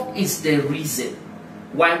 love is the reason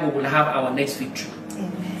why we will have our next victory.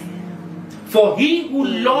 Amen. For he who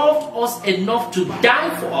loved us enough to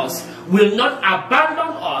die for us will not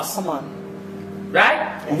abandon us. Come on.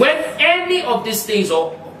 Right? Yes. When any of these things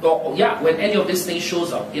when any of these things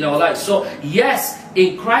shows up in our lives. So yes,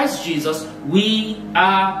 in Christ Jesus we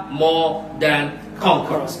are more than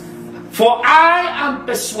conquerors. For I am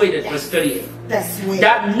persuaded, verse 38,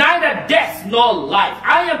 that neither death nor life,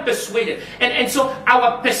 I am persuaded. And so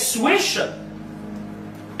our persuasion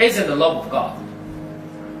is in the love of God.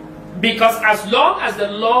 Because as long as the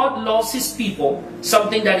Lord loves his people,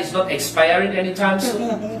 something that is not expiring anytime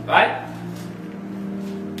soon, right?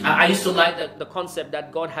 I used to like the concept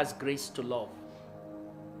that God has grace to love.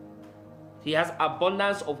 He has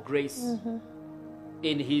abundance of grace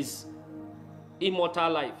in his immortal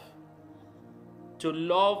life to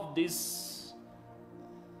love this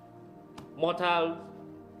mortal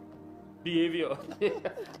behavior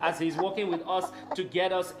as he's working with us to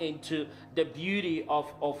get us into the beauty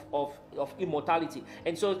of immortality.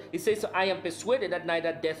 And so he says, I am persuaded that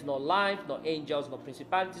neither death nor life, nor angels, nor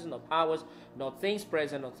principalities, nor powers, nor things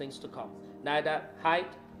present, nor things to come, neither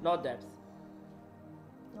height nor depth,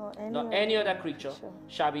 nor any other creature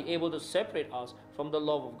shall be able to separate us from the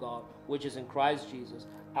love of God, which is in Christ Jesus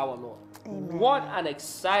our Lord. Amen. What an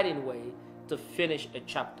exciting way to finish a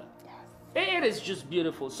chapter. It is just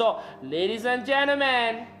beautiful. So, ladies and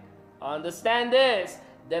gentlemen, understand this.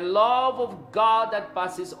 The love of God that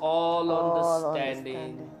passes all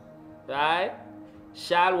understanding. Right?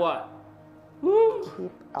 Shall what?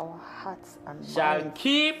 Keep our hearts and minds. Shall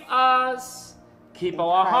keep us, keep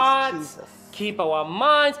our hearts, keep our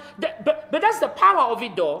minds. But that's the power of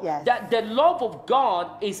it though. Yes. That the love of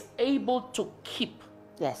God is able to keep.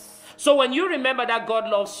 Yes. So when you remember that God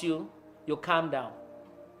loves you, you calm down.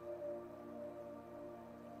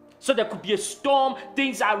 So there could be a storm,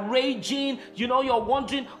 things are raging, you know, you're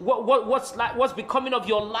wondering what's becoming of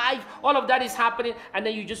your life. All of that is happening, and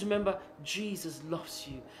then you just remember Jesus loves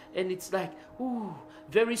you. And it's like, ooh,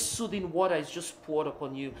 very soothing water is just poured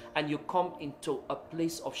upon you, and you come into a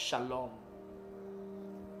place of shalom.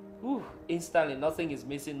 Ooh, instantly, nothing is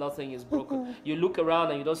missing, nothing is broken. You look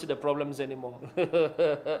around and you don't see the problems anymore.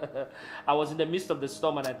 I was in the midst of the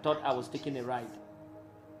storm and I thought I was taking a ride.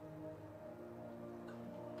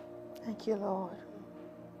 Thank you, Lord.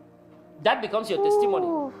 That becomes your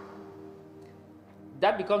testimony.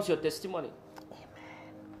 That becomes your testimony. Amen.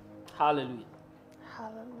 Hallelujah.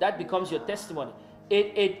 Hallelujah. That becomes your testimony.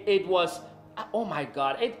 It was, oh my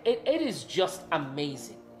God, it is just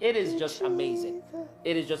amazing. It is just amazing.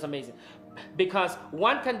 It is just amazing. Because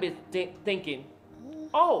one can be thinking,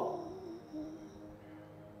 oh,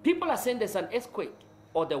 people are saying there's an earthquake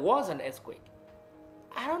or there was an earthquake.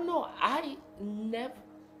 I don't know. I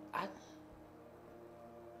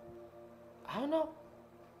don't know.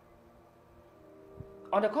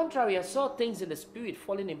 On the contrary, I saw things in the spirit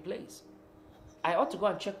falling in place. I ought to go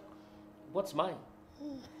and check what's mine.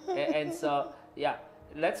 And so, yeah,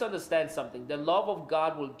 let's understand something. The love of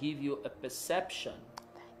God will give you a perception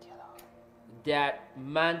that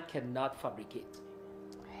man cannot fabricate.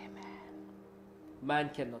 Amen. Man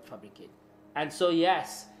cannot fabricate. And so,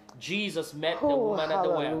 yes, Jesus met the woman at the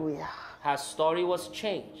well. Her story was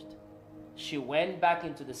changed. She went back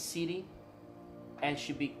into the city and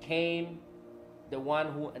she became the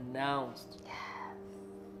one who announced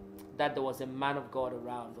that there was a man of God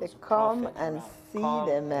around. They come and see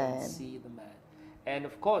the man. And see the man. And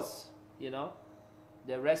of course, you know,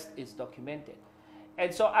 the rest is documented.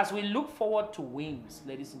 And so as we look forward to WIMS,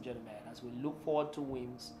 ladies and gentlemen, as we look forward to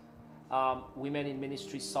WIMS, Women in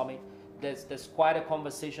Ministry Summit, there's quite a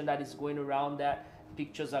conversation that is going around that.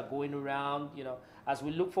 Pictures are going around, you know. As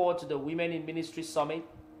we look forward to the Women in Ministry Summit,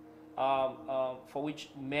 for which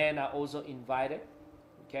men are also invited,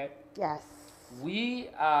 okay? Yes. We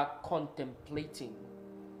are contemplating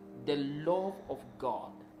the love of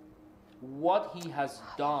God, what He has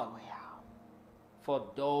done for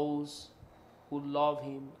those who love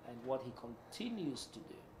Him and what He continues to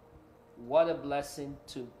do. What a blessing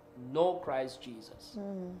to know Christ Jesus.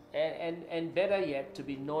 And better yet, to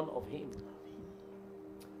be known of Him.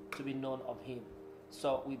 To be known of Him.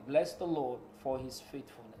 So we bless the Lord for His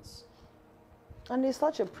faithfulness. And it's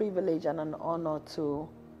such a privilege and an honor to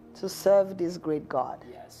serve this great God.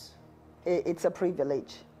 Yes. It's a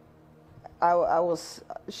privilege. I was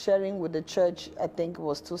sharing with the church, I think it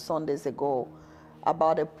was 2 Sundays ago,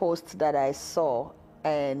 about a post that I saw,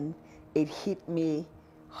 and it hit me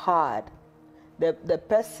hard. The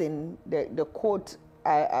person, the quote,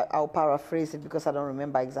 I'll paraphrase it because I don't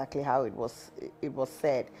remember exactly how it was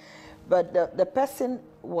said. But the person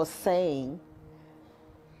was saying,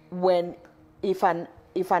 if an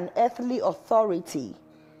earthly authority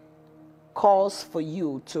calls for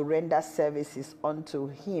you to render services unto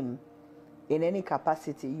him in any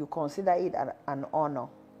capacity, you consider it an honor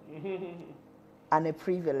and a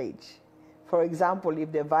privilege. For example,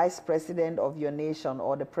 if the vice president of your nation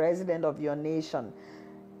or the president of your nation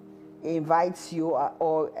invites you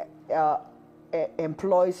or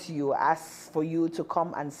employs you, asks for you to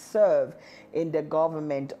come and serve in the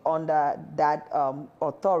government under that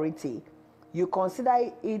authority, you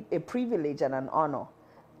consider it a privilege and an honor.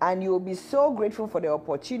 And you will be so grateful for the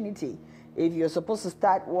opportunity. If you're supposed to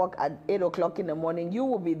start work at 8 o'clock in the morning, you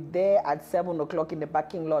will be there at 7 o'clock in the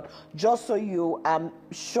parking lot, just so you are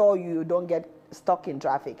sure you don't get stuck in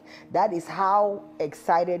traffic. That is how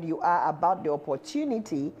excited you are about the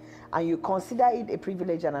opportunity, and you consider it a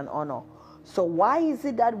privilege and an honor. So why is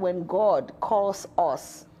it that when God calls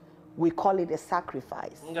us, we call it a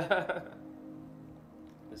sacrifice?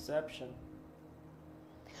 Deception.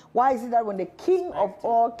 Why is it that when the King of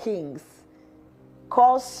all kings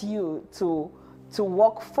calls you to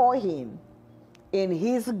work for him in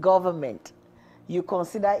his government, you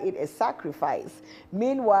consider it a sacrifice?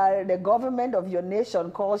 Meanwhile, the government of your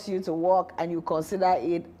nation calls you to work and you consider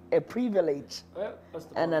it a privilege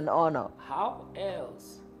and an honor. How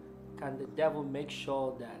else can the devil make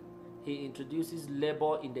sure that he introduces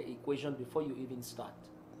labor in the equation before you even start?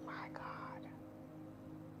 My God.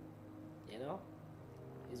 You know?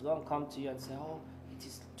 He's going to come to you and say, oh, it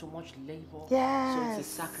is too much labor. Yes. So it's a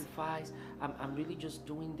sacrifice. I'm really just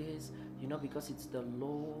doing this, you know, because it's the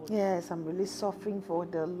Lord. Yes, I'm really suffering for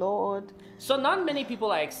the Lord. So not many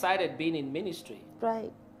people are excited being in ministry.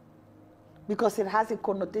 Right. Because it has a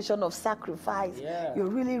connotation of sacrifice. Yeah. You're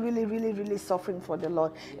really, really, really, really suffering for the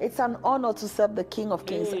Lord. Yeah. It's an honor to serve the King of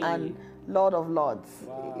Kings and Lord of Lords.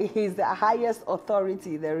 Wow. He's the highest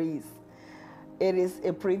authority there is. It is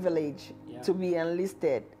a privilege to be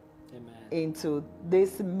enlisted into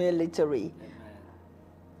this military,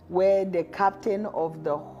 where the captain of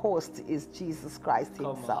the host is Jesus Christ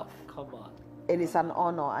himself. Come on. It is an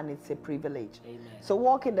honor and it's a privilege. Amen. So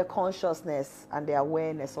walk in the consciousness and the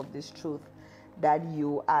awareness of this truth, that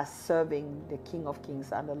you are serving the King of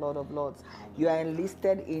Kings and the Lord of Lords. You are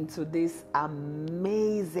enlisted into this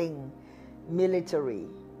amazing military,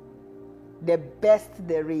 the best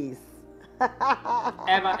there is.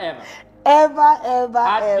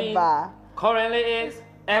 Ever. Currently is,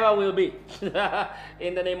 ever will be.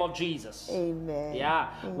 In the name of Jesus. Amen. Yeah.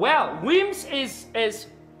 Amen. Well, WIMS is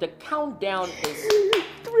the countdown is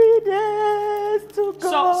 3 days to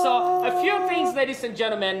go. So a few things, ladies and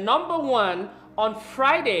gentlemen. Number one, on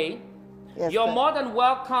Friday, Yes, you're sir. more than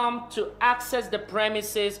welcome to access the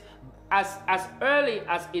premises as early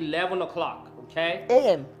as 11 o'clock, okay?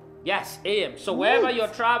 AM. Yes, a.m. So wherever Neat. you're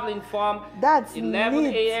traveling from, That's 11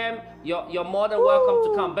 neat. a.m., you're more than welcome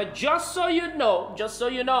to come. But just so you know,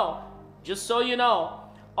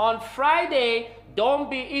 on Friday, don't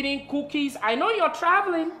be eating cookies. I know you're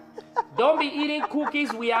traveling. Don't be eating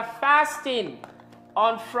cookies. We are fasting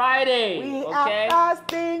on Friday. We okay? are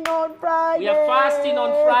fasting on Friday. We are fasting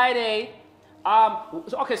on Friday.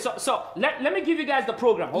 Okay, so let me give you guys the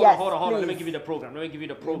program. Hold Yes, on. Let me please. give you the program.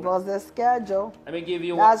 It was the schedule. Let me give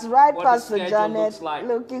you That's right, what Pastor the schedule Janet. looks like.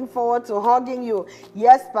 Looking forward to hugging you.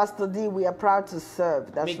 Yes, Pastor D, we are proud to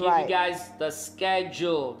serve. Let me That's give right. you guys the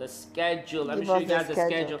schedule. Let me Give show us you the guys the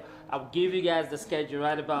schedule. schedule. I'll give you guys the schedule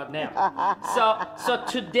right about now. so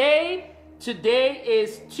today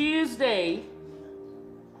is Tuesday.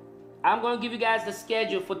 I'm going to give you guys the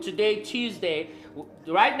schedule for today, Tuesday.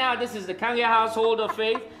 Right now, this is the Kange Household of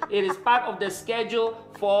Faith. It is part of the schedule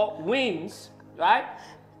for WIMS, right?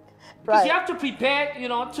 Because you have to prepare,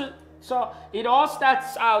 so it all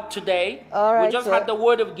starts out today. All right, we just sir. had the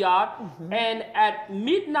Word of God. And at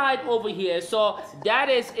midnight over here, so that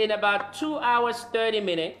is in about 2 hours, 30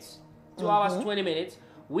 minutes, 2 hours, 20 minutes,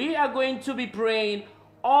 we are going to be praying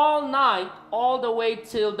all night, all the way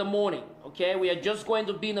till the morning. Okay, we are just going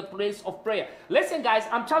to be in a place of prayer. Listen, guys,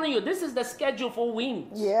 I'm telling you, this is the schedule for WIMS.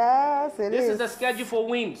 Yes, it This is. is the schedule for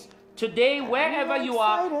WIMS. Today, wherever you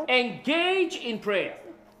are, excited. engage in prayer.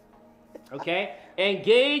 Okay?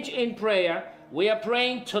 Engage in prayer. We are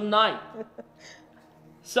praying tonight.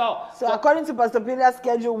 So according to Pastor Peter's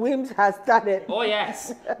schedule, WIMS has started. oh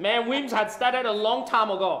yes. Man, WIMS had started a long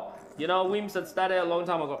time ago. WIMS had started a long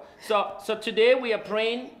time ago. So today we are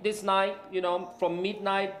praying this night, from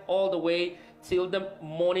midnight all the way till the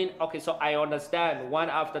morning. Okay, so I understand 1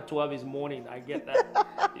 after 12 is morning. I get that,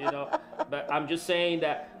 But I'm just saying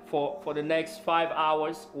that for the next 5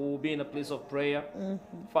 hours, we will be in a place of prayer.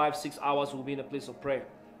 5-6 hours, we'll be in a place of prayer.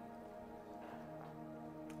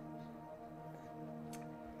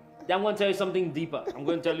 Then I'm going to tell you something deeper. I'm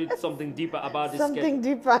going to tell you something deeper about this schedule. Something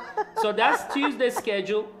deeper. So that's Tuesday's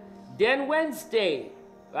schedule. Then Wednesday,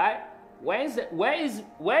 right? Wednesday, where is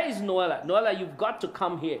Noella? Noella, you've got to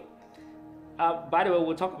come here. By the way,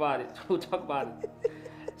 we'll talk about it.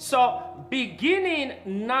 So beginning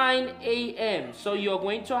 9 a.m. So you're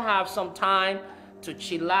going to have some time to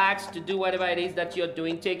chillax, to do whatever it is that you're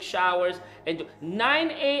doing, take showers. And 9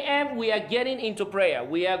 a.m. we are getting into prayer.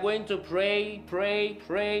 We are going to pray,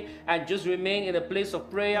 and just remain in a place of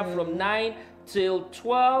prayer from 9 till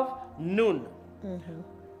 12 noon.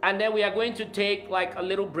 And then we are going to take like a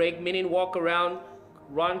little break, meaning walk around,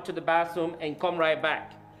 run to the bathroom, and come right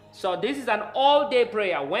back. So this is an all-day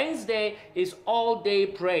prayer. Wednesday is all-day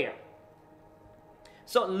prayer.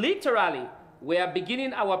 So literally, we are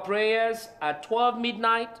beginning our prayers at 12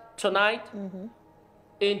 midnight tonight.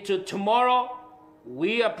 Into tomorrow,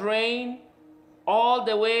 we are praying all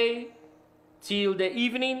the way till the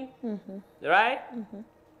evening. Right?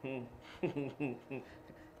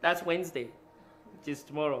 That's Wednesday. Just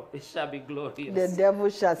tomorrow. It shall be glorious. The devil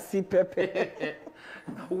shall see pepper.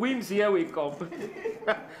 WIMS, here we come.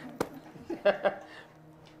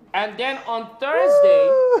 And then on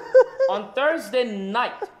Thursday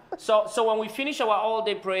night. So when we finish our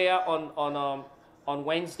all-day prayer on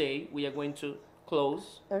Wednesday, we are going to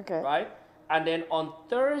close. Okay. Right? And then on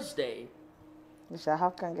Thursday We shall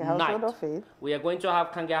have Kange Household night, of Faith. we are going to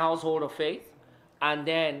have Kange Household of Faith. And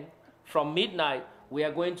then from midnight, we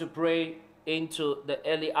are going to pray into the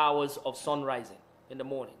early hours of sunrising in the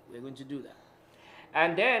morning. We're going to do that.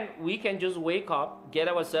 And then we can just wake up, get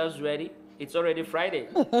ourselves ready. It's already Friday.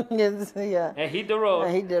 Yes, yeah. And hit the road.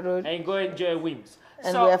 And And go enjoy WIMS. we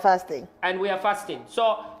are fasting. And we are fasting.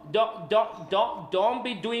 So don't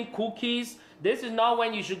be doing cookies. This is not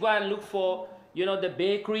when you should go and look for, the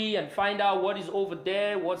bakery and find out what is over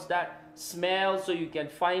there, what's that smell, so you can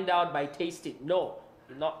find out by tasting. No,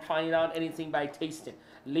 you're not finding out anything by tasting.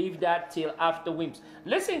 Leave that till after WIMS.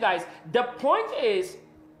 Listen, guys, the point is,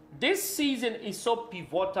 this season is so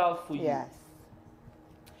pivotal for you. Yes.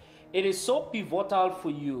 It is so pivotal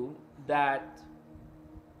for you that,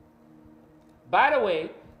 by the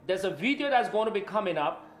way, there's a video that's going to be coming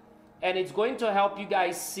up, and it's going to help you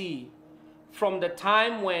guys see from the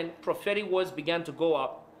time when prophetic words began to go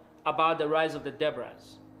up about the rise of the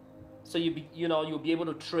Deborahs. So you'll be able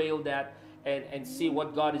to trail that and see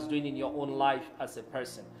what God is doing in your own life as a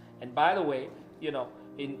person. And by the way,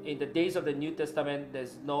 in the days of the New Testament,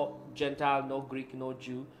 there's no Gentile, no Greek, no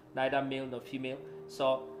Jew, neither male nor female.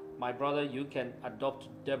 So, my brother, you can adopt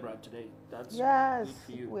Deborah today. That's Yes, good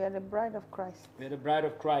for you. we are the bride of Christ. We are the bride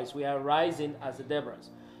of Christ. We are rising as the Deborahs.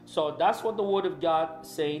 So that's what the Word of God is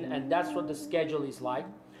saying, and that's what the schedule is like.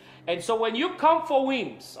 And so when you come for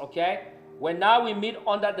WIMS, okay, when now we meet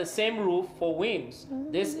under the same roof for WIMS,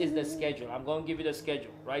 this is the schedule. I'm going to give you the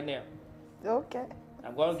schedule right now. Okay.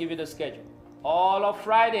 I'm going to give you the schedule. All of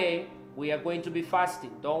Friday, we are going to be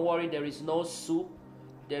fasting. Don't worry, there is no soup.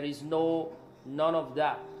 There is none of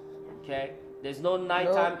that. Okay? There's no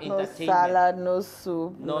nighttime entertainment. No salad, no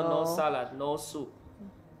soup. No salad, no soup.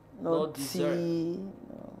 No dessert. Tea.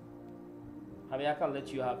 I mean, I can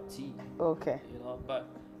let you have tea. Okay. You know, but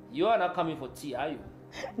you are not coming for tea, are you?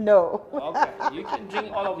 No. Okay. You can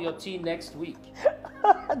drink all of your tea next week.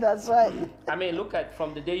 That's right. I mean, look at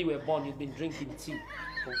from the day you were born, you've been drinking tea.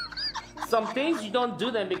 Some things you don't do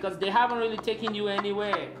them because they haven't really taken you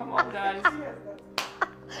anywhere. Come on, guys.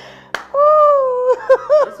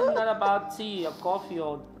 This is not about tea or coffee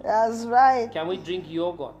or... That's right. Can we drink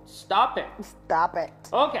yogurt? Stop it. Stop it.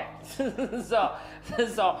 Okay. so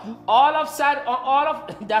all of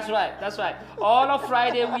that's right. All of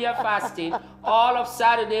Friday we are fasting. All of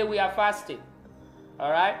Saturday we are fasting.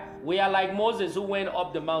 All right? We are like Moses who went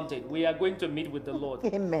up the mountain. We are going to meet with the Lord.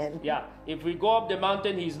 Amen. Yeah. If we go up the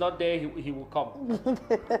mountain, he's not there, he will come.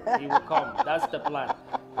 He will come. That's the plan.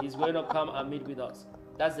 He's going to come and meet with us.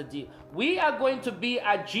 That's the deal. We are going to be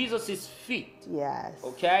at Jesus' feet. Yes.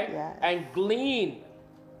 Okay? Yes. And glean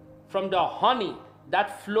from the honey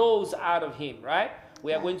that flows out of him, right?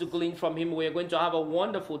 We are going to glean from him. We are going to have a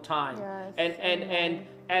wonderful time. Yes.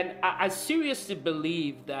 And I seriously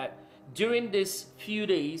believe that during these few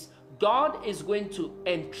days, God is going to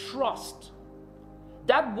entrust.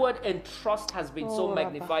 That word entrust has been so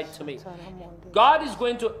magnified to me. God is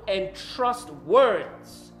going to entrust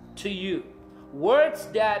words to you. Words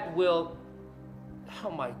that will,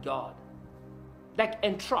 oh my God, like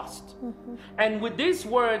entrust. And with these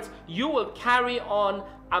words, you will carry on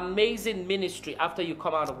amazing ministry after you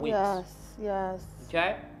come out of WIMS. Yes, yes.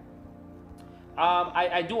 Okay?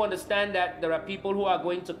 I do understand that there are people who are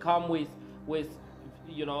going to come with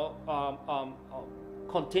you know,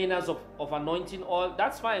 containers of anointing oil.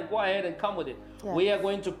 That's fine. Go ahead and come with it. Yes. We are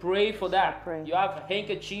going to pray for that. You have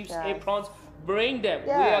handkerchiefs, aprons. Bring them.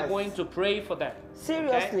 Yes. We are going to pray for them.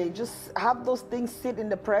 Seriously, just have those things sit in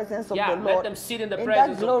the presence of the Lord. Let them sit in the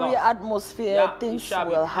presence of God. In that glory atmosphere, things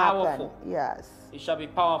will happen. Yes. It shall be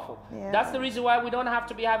powerful. Yeah. That's the reason why we don't have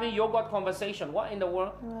to be having yogurt conversation. What in the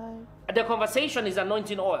world? Right. The conversation is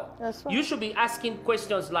anointing oil. That's right. You should be asking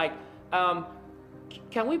questions like,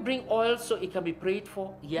 can we bring oil so it can be prayed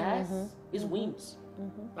for? Yes. It's WIMS.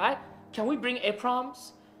 Right? Can we bring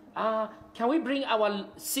aprons? Can we bring our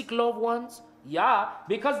sick loved ones? Yeah,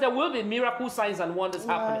 because there will be miracle signs and wonders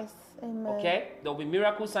happening. Amen. Okay? There will be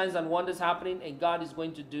miracle signs and wonders happening, and God is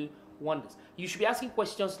going to do wonders. You should be asking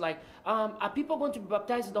questions like, are people going to be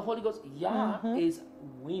baptized in the Holy Ghost? Yeah, is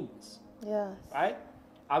WIMS. Yes. Right?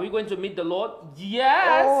 Are we going to meet the Lord?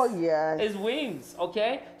 Yes. Oh, yes. It's WIMS.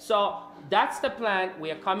 Okay? So that's the plan.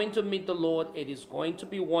 We are coming to meet the Lord. It is going to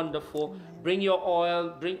be wonderful. Bring your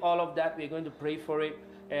oil. Bring all of that. We're going to pray for it.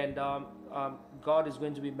 And God is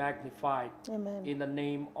going to be magnified. Amen. In the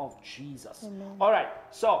name of Jesus. Amen. All right.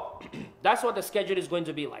 So that's what the schedule is going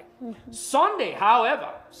to be like. Sunday, however,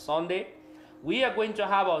 we are going to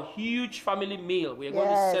have a huge family meal. We are going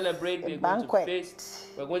to celebrate. We are going to feast.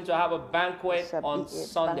 We're going to have a banquet on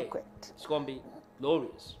Sunday. It's going to be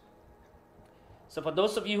glorious. So for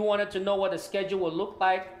those of you who wanted to know what the schedule will look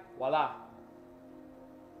like, voila.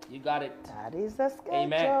 You got it. That is the schedule.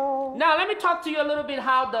 Amen. Now let me talk to you a little bit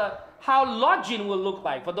how lodging will look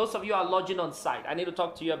like. For those of you who are lodging on site, I need to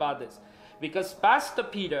talk to you about this. Because Pastor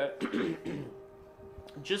Peter,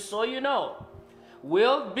 just so you know,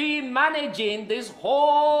 will be managing this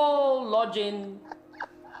whole lodging.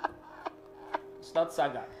 It's not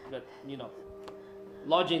saga, but you know,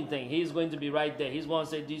 lodging thing. He's going to be right there. He's going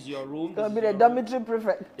to say, this is your room. Going to be the dormitory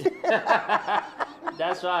prefect.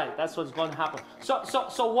 That's right. That's what's going to happen.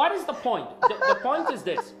 So what is the point? The point is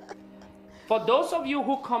this. For those of you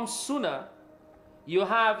who come sooner, you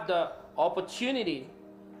have the opportunity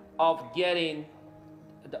of getting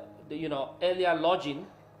the earlier lodging.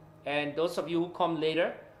 And those of you who come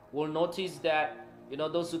later will notice that,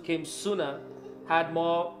 those who came sooner had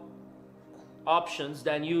more options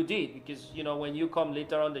than you did. Because, when you come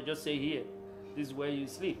later on, they just say, here, this is where you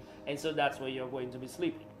sleep. And so that's where you're going to be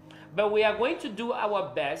sleeping. But we are going to do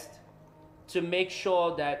our best to make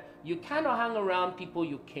sure that you cannot hang around people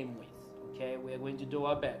you came with. Okay, we are going to do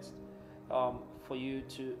our best for you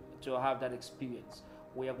to have that experience.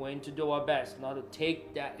 We are going to do our best not to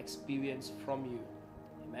take that experience from you.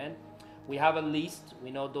 Amen. We have a list.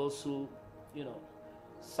 We know those who,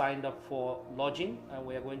 signed up for lodging, and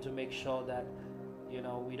we are going to make sure that,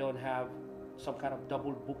 we don't have some kind of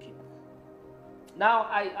double booking. Now,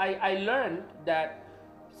 I learned that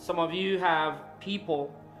some of you have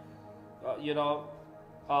people,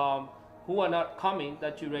 who are not coming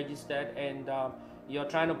that you registered, and you're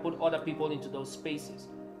trying to put other people into those spaces.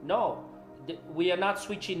 No, we are not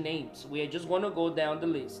switching names. We are just going to go down the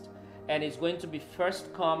list, and it's going to be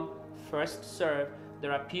first come, first serve.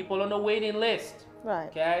 There are people on the waiting list. Right.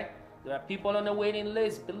 Okay? There are people on the waiting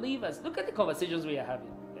list. Believe us. Look at the conversations we are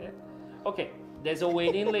having. Okay, there's a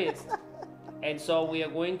waiting list. And so we are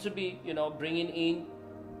going to be, bringing in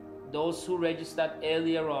those who registered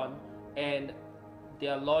earlier on and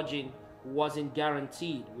their lodging wasn't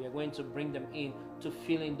guaranteed. We are going to bring them in to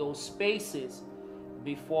fill in those spaces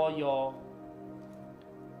before your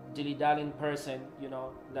dilly-dallying person,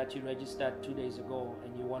 that you registered 2 days ago,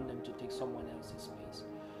 and you want them to take someone else's space.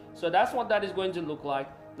 So that's what that is going to look like.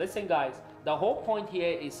 Listen, guys, the whole point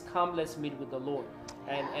here is come, let's meet with the Lord.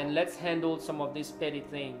 And let's handle some of these petty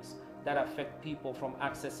things that affect people from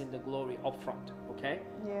accessing the glory up front. Okay?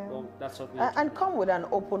 Yeah. So that's what we and come with an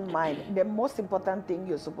open mind. The most important thing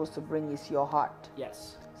you're supposed to bring is your heart.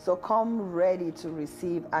 Yes. So come ready to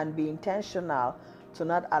receive and be intentional to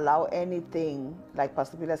not allow anything, like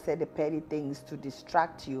Pastor Peter said, the petty things to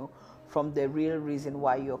distract you from the real reason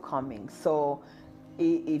why you're coming. So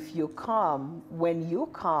if you come, when you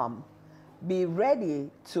come, be ready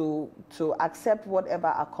to accept whatever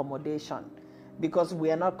accommodation, because we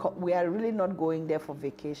are really not going there for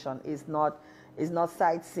vacation. It's not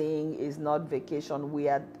sightseeing, it's not vacation. We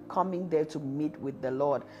are coming there to meet with the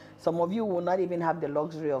Lord. Some of you will not even have the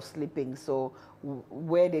luxury of sleeping, so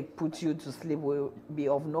where they put you to sleep will be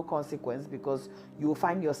of no consequence, because you will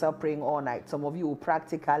find yourself praying all night. Some of you will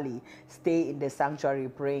practically stay in the sanctuary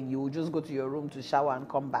praying. You will just go to your room to shower and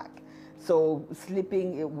come back. So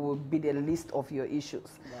sleeping, it will be the least of your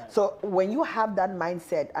issues. Right. So when you have that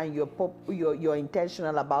mindset and you're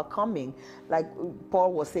intentional about coming, like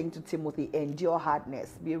Paul was saying to Timothy, endure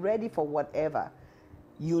hardness. Be ready for whatever.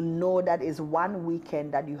 You know that is one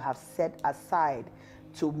weekend that you have set aside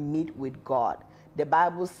to meet with God. The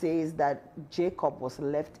Bible says that Jacob was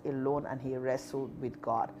left alone and he wrestled with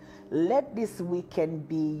God. Let this weekend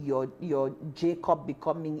be your Jacob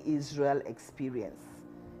becoming Israel experience.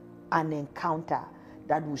 An encounter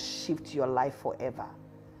that will shift your life forever.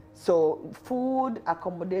 So food,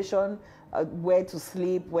 accommodation, where to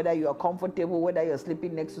sleep, whether you are comfortable, whether you're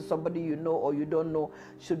sleeping next to somebody you know or you don't know,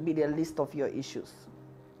 should be the list of your issues.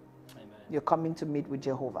 Amen. You're coming to meet with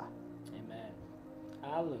Jehovah. Amen.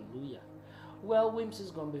 Hallelujah. Well, WIMS is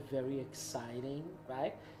going to be very exciting,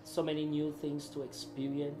 right? So many new things to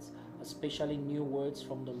experience, especially new words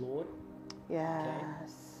from the Lord. Yes.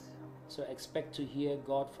 Okay? So expect to hear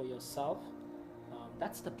God for yourself.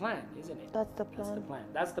 That's the plan, isn't it? That's the plan. That's the plan.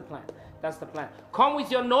 That's the plan. That's the plan. Come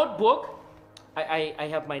with your notebook. I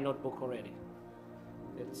have my notebook already.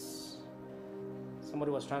 It's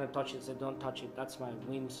somebody was trying to touch it. Said don't touch it. That's my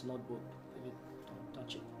WIMS notebook. Don't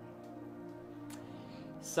touch it.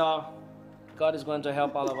 So God is going to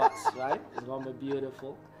help all of us, right? It's going to be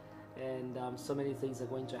beautiful, and so many things are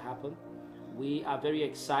going to happen. We are very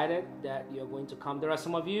excited that you're going to come. There are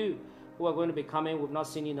some of you who are going to be coming. We've not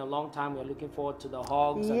seen you in a long time. We're looking forward to the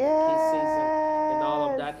hugs and the kisses and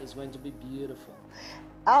all of that. Is going to be beautiful.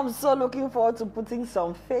 I'm so looking forward to putting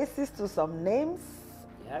some faces to some names.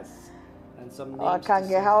 Yes. And some names. Our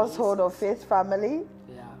Kange household of faith family.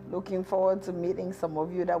 Yeah. Looking forward to meeting some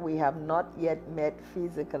of you that we have not yet met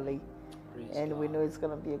physically. Praise and God. we know it's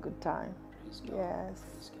going to be a good time. Praise God. Yes.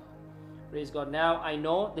 Praise God. Praise God. Now, I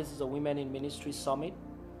know this is a Women in Ministry Summit.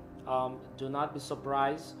 Do not be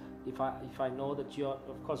surprised if I know that you're,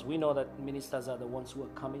 of course, we know that ministers are the ones who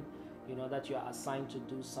are coming. You know that you're assigned to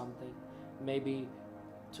do something, maybe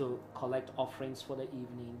to collect offerings for the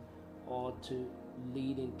evening or to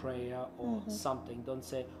lead in prayer or something. Don't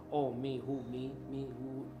say, oh, me, who,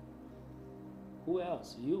 who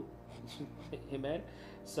else? You. Amen.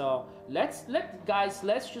 So let's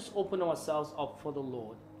just open ourselves up for the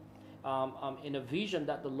Lord. In a vision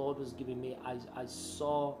that the Lord was giving me, I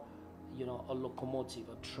saw, a locomotive,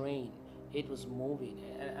 a train. It was moving,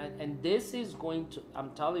 and this is going to,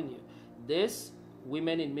 I'm telling you, this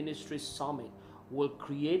Women in Ministry Summit will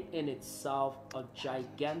create in itself a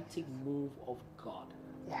gigantic move of God.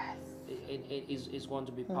 Yes. It is going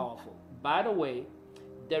to be powerful. By the way,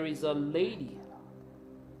 there is a lady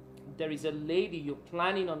you're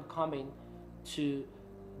planning on coming to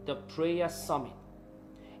the prayer summit.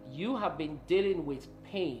 you have been dealing with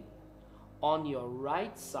pain on your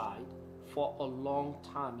right side for a long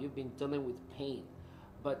time. You've been dealing with pain,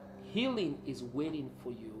 but healing is waiting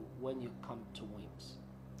for you when you come to WIMS.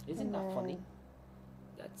 Isn't that funny?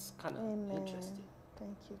 That's kind of interesting.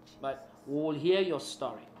 Thank you, Jesus. But we will hear your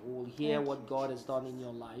story. We will hear what God has done in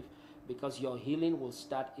your life, because your healing will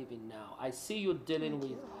start even now. I see you dealing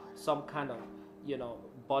with some kind of,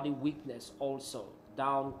 body weakness also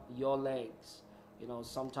down your legs.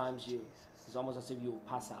 Sometimes it's almost as if you will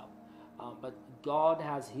pass out. But God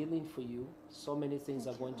has healing for you. So many things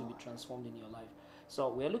are going to be transformed in your life. So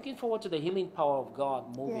we're looking forward to the healing power of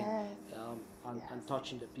God moving and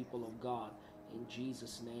touching the people of God in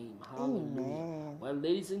Jesus' name. Hallelujah. Amen. Well,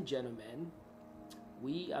 ladies and gentlemen,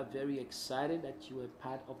 we are very excited that you are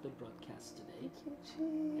part of the broadcast today. Thank you,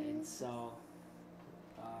 Jesus. And so,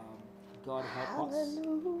 God help us.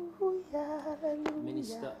 Hallelujah.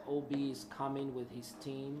 Minister OB is coming with his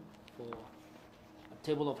team for a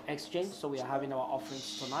table of exchange. So we are having our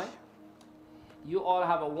offerings tonight. You all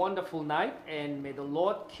have a wonderful night, and may the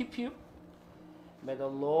Lord keep you. May the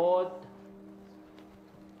Lord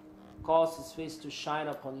cause his face to shine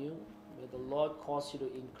upon you. May the Lord cause you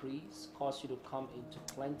to increase, cause you to come into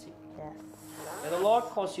plenty. Yes. May the Lord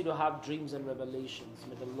cause you to have dreams and revelations.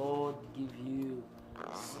 May the Lord give you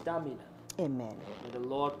stamina. Amen. May the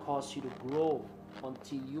Lord cause you to grow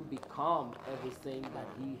until you become everything that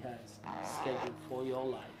he has scheduled for your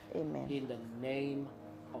life. Amen. In the name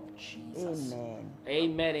of Jesus. Amen.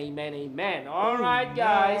 Amen, amen, amen. All right,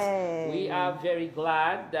 guys. We are very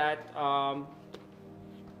glad that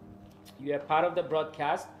you are part of the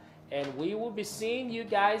broadcast, and we will be seeing you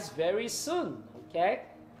guys very soon. Okay?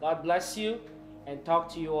 God bless you, and talk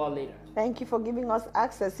to you all later. Thank you for giving us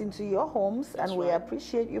access into your homes, and we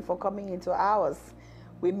appreciate you for coming into ours.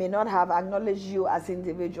 We may not have acknowledged you as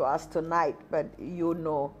individuals tonight, but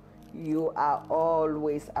you are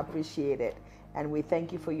always appreciated. And we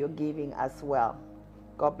thank you for your giving as well.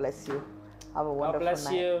 God bless you. Have a wonderful night. God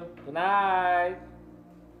bless you. Good night.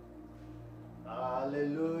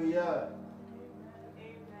 Hallelujah.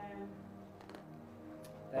 Amen.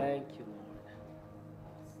 Thank you, Lord.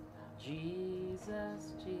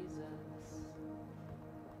 Jesus, Jesus,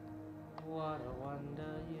 what a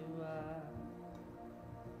wonder you are.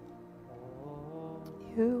 Oh,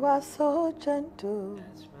 You are so gentle,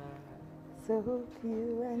 that's right. so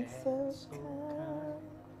pure and so so kind.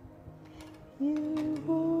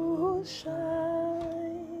 You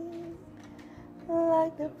shine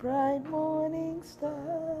like the bright morning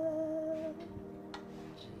star.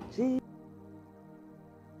 Jesus.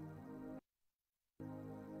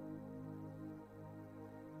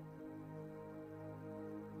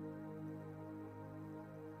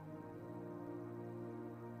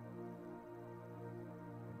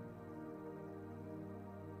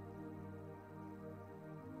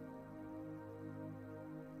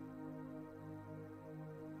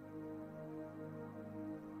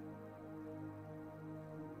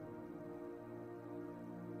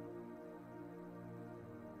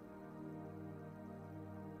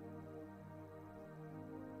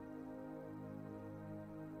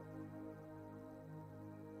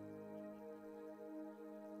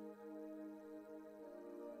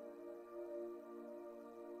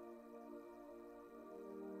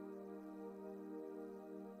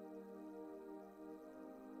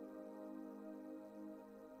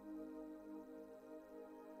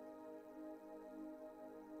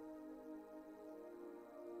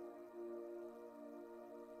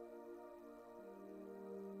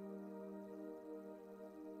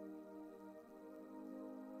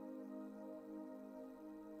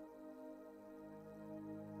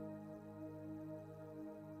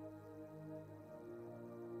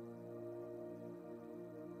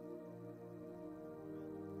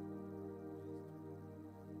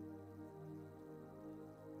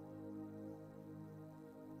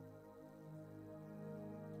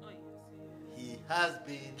 He has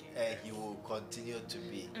been and he will continue to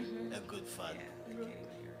be a good father.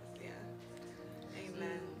 Yeah.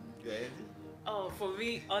 Amen. Yeah. Oh, for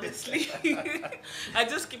me, honestly, I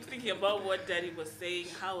just keep thinking about what Daddy was saying.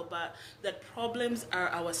 How about that problems are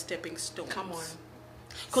our stepping stones? Come on.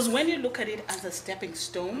 Because when you look at it as a stepping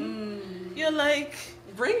stone, you're like,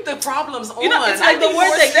 Bring the problems on. it's like the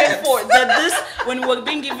word they gave for that this when we were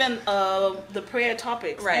being given the prayer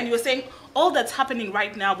topics, Right. and you were saying all that's happening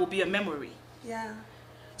right now will be a memory. Yeah.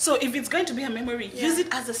 So if it's going to be a memory, use it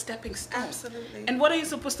as a stepping stone. Absolutely. And what are you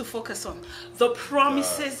supposed to focus on? The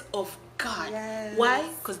promises of God. Yes. Why?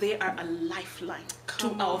 Because they are a lifeline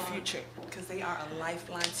Come to our on. future. Because they are a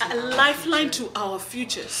lifeline to A our lifeline future. to our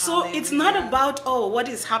future. So it's not Hallelujah. about, what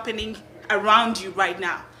is happening around you right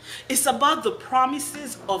now. It's about the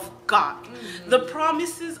promises of God. The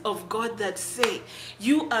promises of God that say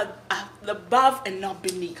you are above and not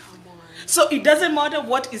beneath. So it doesn't matter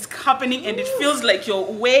what is happening and it feels like you're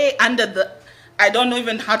way under the, I don't know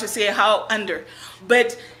even how to say how under,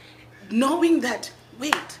 but knowing that,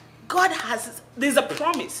 wait, God has, there's a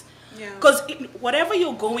promise. Because whatever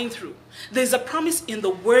you're going through, there's a promise in the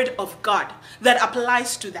word of God that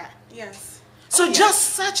applies to that. Yes. So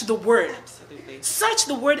just search the word. Absolutely. Search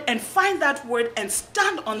the word and find that word and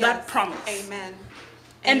stand on that promise. Amen.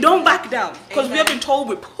 And don't back down. Because we have been told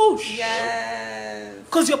we push. Yes.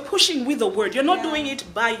 Because you're pushing with the word. You're not doing it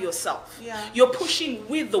by yourself. You're pushing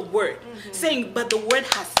with the word. Saying, but the word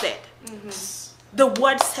has said. The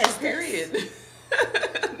word says Period. this.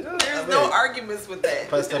 There's no arguments with that.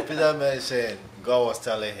 Pastor Peter mentioned God was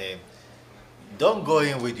telling him, don't go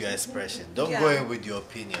in with your expression. Don't go in with your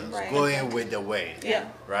opinions. Go in with the way.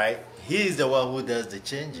 Right? He is the one who does the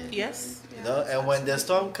changing. Yes. You know, and when the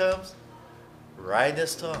storm comes, ride the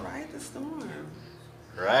storm. Ride the storm.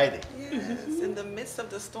 Ride it. Yes. In the midst of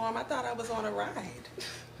the storm, I thought I was on a ride.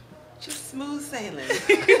 Just smooth sailing.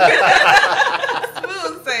 Smooth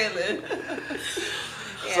sailing.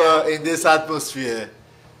 So in this atmosphere,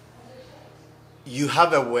 you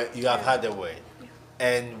have a word, you have had a word,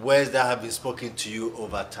 and words that have been spoken to you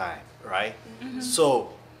over time, right?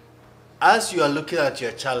 So as you are looking at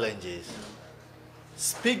your challenges,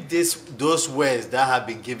 speak those words that have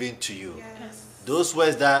been given to you. Yes. Those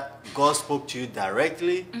words that God spoke to you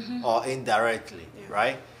directly or indirectly,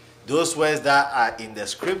 right? Those words that are in the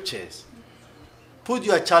scriptures. Put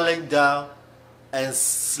your challenge down and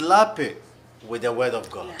slap it with the word of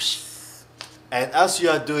God. Yes. And as you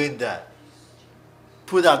are doing that,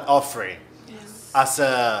 put an offering as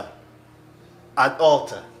an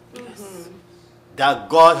altar. That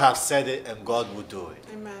God has said it and God will do it.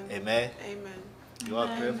 Amen. Amen. Amen. You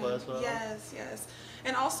want to pray for us? Yes, yes.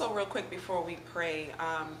 And also, real quick before we pray,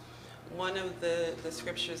 one of the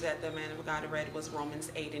scriptures that the man of God read was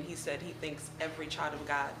Romans 8, and he said he thinks every child of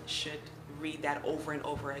God should read that over and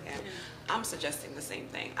over again. I'm suggesting the same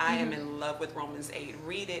thing. I am in love with Romans 8.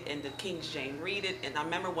 Read it in the King James. Read it. And I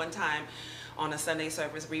remember one time on a Sunday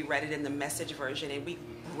service, we read it in the Message version, and we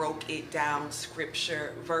broke it down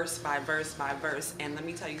scripture, verse by verse by verse. And let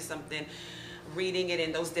me tell you something. Reading it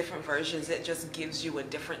in those different versions, it just gives you a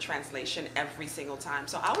different translation every single time.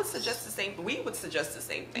 So I would suggest the same, we would suggest the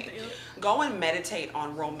same thing. Go and meditate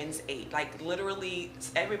on Romans 8. Like literally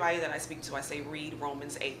everybody that I speak to, I say read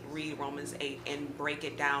Romans 8, read Romans 8 and break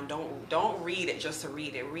it down. Don't read it just to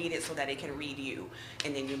read it. Read it so that it can read you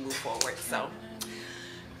and then you move forward. So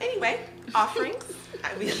anyway, offerings.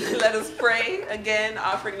 Let us pray. Again,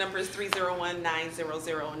 offering number is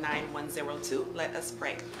 301-900-9102. Let us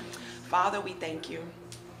pray. Father, we thank you.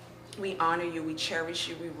 We honor you. We cherish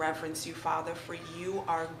you. We reverence you, Father, for you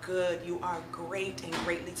are good. You are great and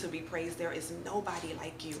greatly to be praised. There is nobody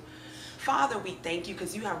like you. Father, we thank you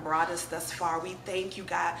because you have brought us thus far. We thank you,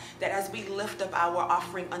 God, that as we lift up our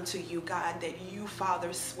offering unto you, God, that you,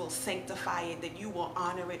 Father, will sanctify it, that you will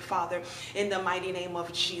honor it, Father, in the mighty name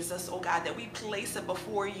of Jesus, oh God, that we place it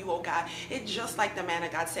before you, oh God. It just like the man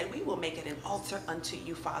of God said, we will make it an altar unto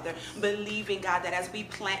you, Father, believing, God, that as we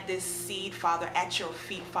plant this seed, Father, at your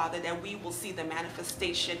feet, Father, that we will see the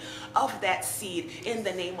manifestation of that seed in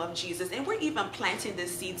the name of Jesus. And we're even planting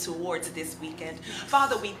this seed towards this weekend.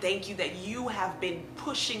 Father, we thank you that you have been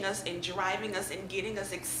pushing us and driving us and getting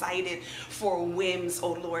us excited for whims,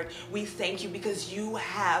 oh Lord. We thank you because you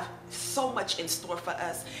have so much in store for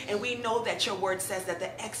us. And we know that your word says that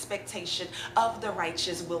the expectation of the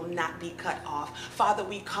righteous will not be cut off. Father,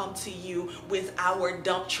 we come to you with our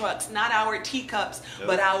dump trucks, not our teacups,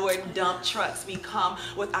 but our dump trucks. We come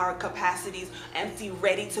with our capacities empty,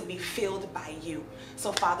 ready to be filled by you.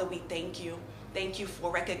 So Father, we thank you. Thank you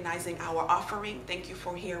for recognizing our offering. Thank you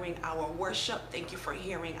for hearing our worship. Thank you for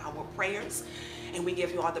hearing our prayers. And we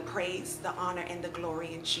give you all the praise, the honor, and the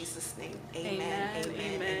glory in Jesus' name. Amen.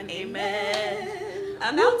 Amen. Amen.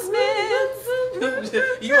 Announcements.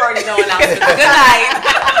 You already know announcements. Good night.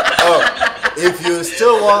 Oh, if you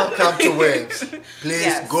still want to come to Wings,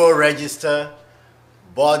 please go register.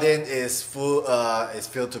 Boarding is full, is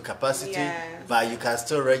filled to capacity, but you can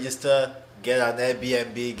still register. Get an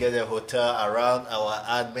Airbnb, get a hotel around. Our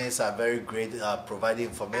admins are very great at providing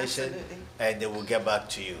information. And they will get back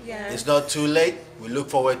to you. It's not too late. We look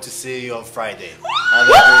forward to seeing you on Friday. Have a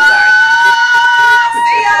great night.